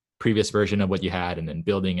the previous version of what you had and then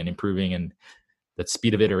building and improving, and that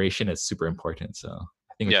speed of iteration is super important. So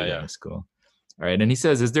I think it's cool. All right. And he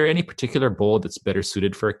says, is there any particular bowl that's better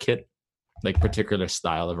suited for a kit? Like particular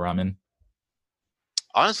style of ramen?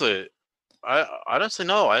 Honestly, I honestly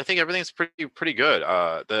no. I think everything's pretty good.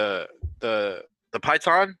 The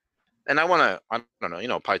Python, and I don't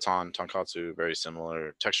know, Python, tonkatsu, very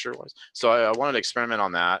similar texture wise. So I wanted to experiment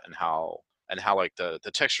on that and how like the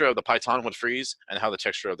texture of the Python would freeze and how the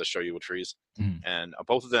texture of the shoyu would freeze. And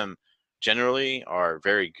both of them generally are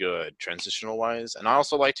very good transitional wise. And I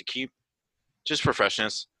also like to keep, just for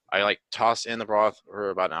freshness, I like toss in the broth for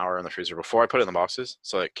about an hour in the freezer before I put it in the boxes,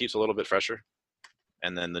 so it keeps a little bit fresher.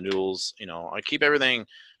 And then the noodles, I keep everything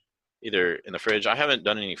either in the fridge. I haven't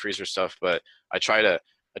done any freezer stuff, but I try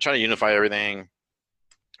to unify everything.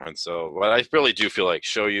 And so, but I really do feel like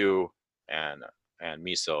shoyu and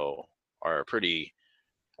miso are a pretty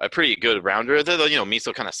good rounder.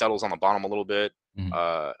 Miso kind of settles on the bottom a little bit,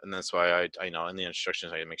 Mhm. and that's why I know in the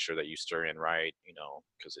instructions I make sure that you stir in right,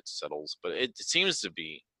 because it settles. But it seems to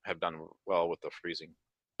have done well with the freezing.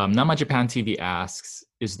 Nama Japan TV asks,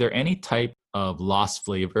 is there any type of lost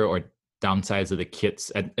flavor or downsides of the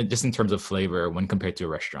kits, just in terms of flavor, when compared to a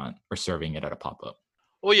restaurant or serving it at a pop-up?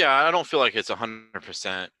 Well, yeah, I don't feel like it's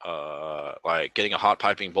 100% like getting a hot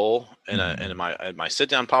piping bowl in my sit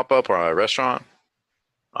down pop up or a restaurant.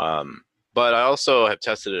 Um, but I also have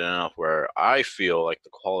tested it enough where I feel like the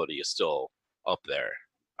quality is still up there.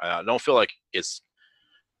 I don't feel like it's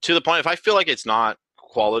to the point. If I feel like it's not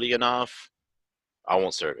quality enough, I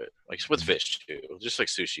won't serve it. Like with fish too, just like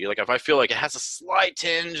sushi. Like if I feel like it has a slight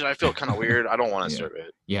tinge and I feel kind of weird, I don't want to Yeah. serve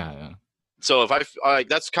it. Yeah. So if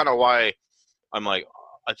that's kind of why I'm like,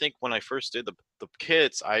 I think when I first did the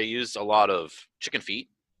kits, I used a lot of chicken feet,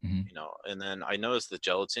 Mhm. and then I noticed the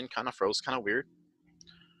gelatin kind of froze kind of weird.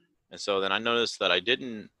 And so then I noticed that I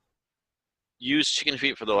didn't use chicken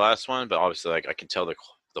feet for the last one, but obviously like I can tell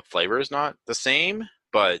the flavor is not the same,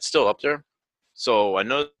 but it's still up there. So I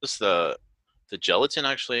noticed the gelatin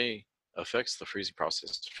actually affects the freezing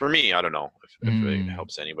process. For me, I don't know if it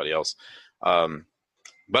helps anybody else.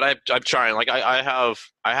 But I'm trying. Like I have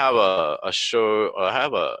I have a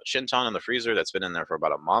shinton in the freezer that's been in there for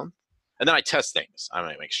about a month, and then I test things. I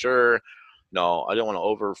might make sure. No, I don't want to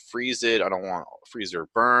over freeze it. I don't want freezer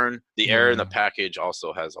burn. The air in the Yeah. package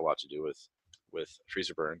also has a lot to do with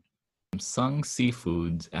freezer burn. Sung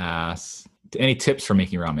Seafoods asks, any tips for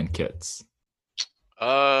making ramen kits?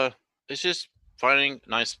 It's just finding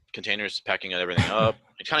nice containers, packing everything up,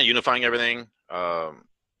 and kind of unifying everything. I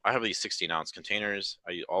have these 16-ounce containers.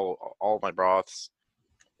 I use all my broths.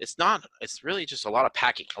 It's really just a lot of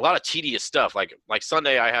packing, a lot of tedious stuff. Like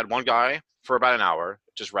Sunday, I had one guy for about an hour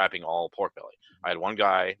just wrapping all pork belly. I had one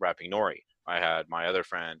guy wrapping nori. I had my other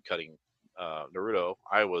friend cutting Naruto.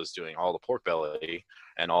 I was doing all the pork belly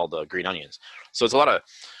and all the green onions. So it's a lot of,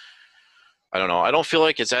 I don't know. I don't feel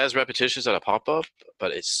like it's as repetitious at a pop-up,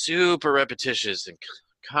 but it's super repetitious and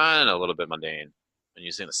kind of a little bit mundane. And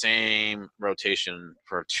using the same rotation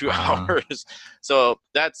for 2 hours. So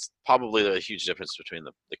that's probably the huge difference between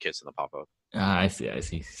the kits and the pop-up. I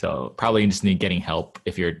see. So probably just need getting help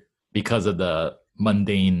because of the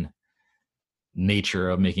mundane nature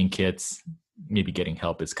of making kits. Maybe getting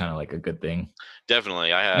help is kind of like a good thing.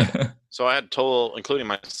 Definitely. I had total, including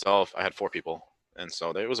myself, I had 4 people. And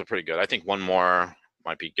so it was a pretty good. I think one more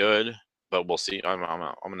might be good, but we'll see. I'm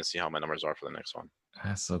going to see how my numbers are for the next one.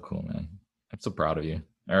 That's so cool, man. I'm so proud of you.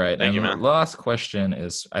 All right. Thank you, the man. last question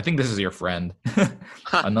is, I think this is your friend.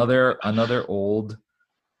 another old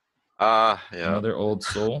Yeah. Another old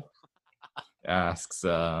soul asks,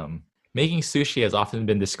 making sushi has often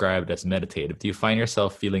been described as meditative. Do you find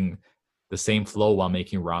yourself feeling the same flow while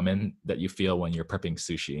making ramen that you feel when you're prepping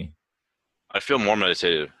sushi? I feel more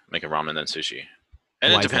meditative making ramen than sushi.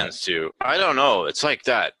 And Why it is that? depends too. I don't know. It's like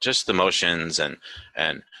that. Just the motions and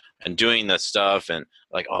doing the stuff and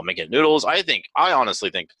like, making noodles. I honestly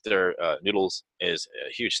think their noodles is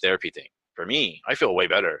a huge therapy thing for me. I feel way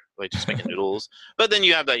better like just making noodles. But then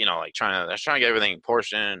you have that, like trying to get everything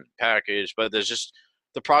portioned, packaged. But there's just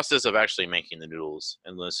the process of actually making the noodles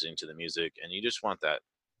and listening to the music, and you just want that.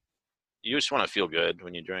 You just want to feel good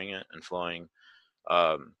when you're doing it and flowing.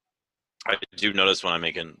 Um, I do notice when I'm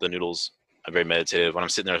making the noodles, I'm very meditative. When I'm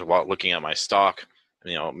sitting there looking at my stock,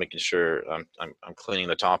 making sure I'm cleaning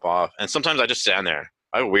the top off. And sometimes I just stand there.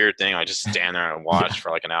 I have a weird thing. I just stand there and watch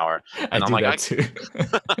for like an hour. And I I'm do like, that too.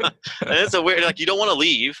 and it's a weird, like you don't want to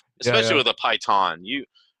leave, especially with a python.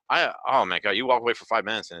 Oh my God, you walk away for 5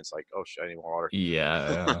 minutes and it's like, oh shit, I need more water.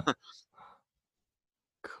 Yeah.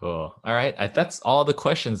 Cool. All right. That's all the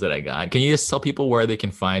questions that I got. Can you just tell people where they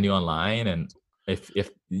can find you online, and if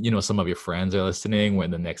some of your friends are listening,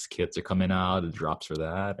 when the next kits are coming out, the drops for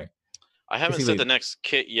that? I haven't set the next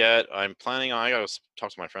kit yet. I'm planning on. I gotta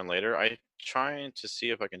talk to my friend later. I'm trying to see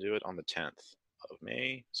if I can do it on the 10th of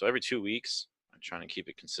May. So every 2 weeks, I'm trying to keep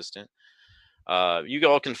it consistent. You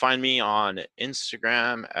all can find me on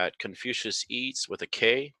Instagram at Confucius Eats with a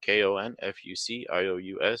K,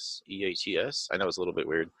 KonfuciusEats. I know it's a little bit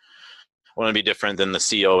weird. I want to be different than the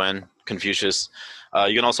CON, Confucius.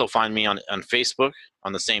 You can also find me on Facebook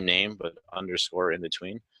on the same name, but underscore in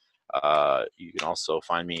between. You can also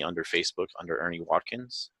find me under Facebook under Ernie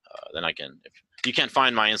Watkins. Then I can, you can't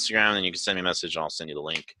find my Instagram, then you can send me a message and I'll send you the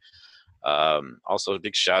link. Also, a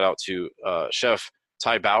big shout out to Chef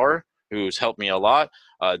Ty Bauer, who's helped me a lot.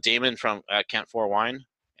 Damon from at Camp 4 Wine,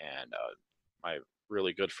 and my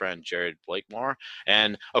really good friend Jared Blakemore,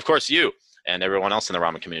 and of course you and everyone else in the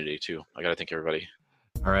ramen community too. I gotta thank everybody.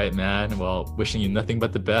 All right, man. Well, wishing you nothing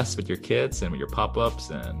but the best with your kids and with your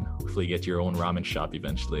pop-ups, and hopefully get your own ramen shop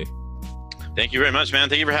eventually. Thank you very much, man.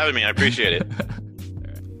 Thank you for having me. I appreciate it.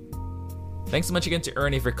 Thanks so much again to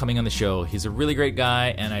Ernie for coming on the show. He's a really great guy,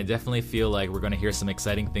 and I definitely feel like we're going to hear some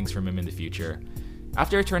exciting things from him in the future.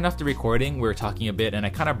 After I turned off the recording, we were talking a bit, and I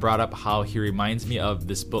kind of brought up how he reminds me of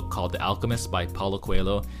this book called The Alchemist by Paulo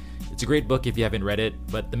Coelho. It's a great book if you haven't read it,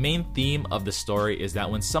 but the main theme of the story is that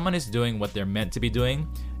when someone is doing what they're meant to be doing,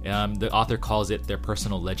 the author calls it their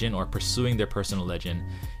personal legend or pursuing their personal legend.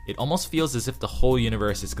 It almost feels as if the whole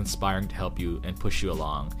universe is conspiring to help you and push you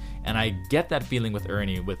along. And I get that feeling with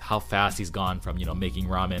Ernie, with how fast he's gone from, making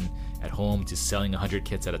ramen at home to selling 100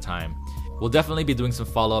 kits at a time. We'll definitely be doing some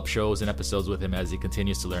follow-up shows and episodes with him as he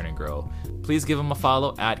continues to learn and grow. Please give him a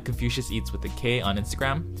follow at Confucius Eats with a K on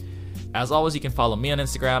Instagram. As always, you can follow me on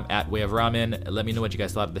Instagram at Way of Ramen. Let me know what you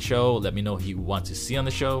guys thought of the show. Let me know who you want to see on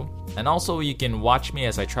the show. And also, you can watch me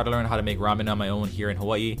as I try to learn how to make ramen on my own here in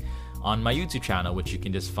Hawaii on my YouTube channel, which you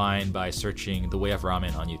can just find by searching The Way of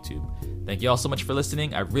Ramen on YouTube. Thank you all so much for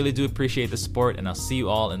listening. I really do appreciate the support, and I'll see you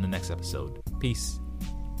all in the next episode. Peace.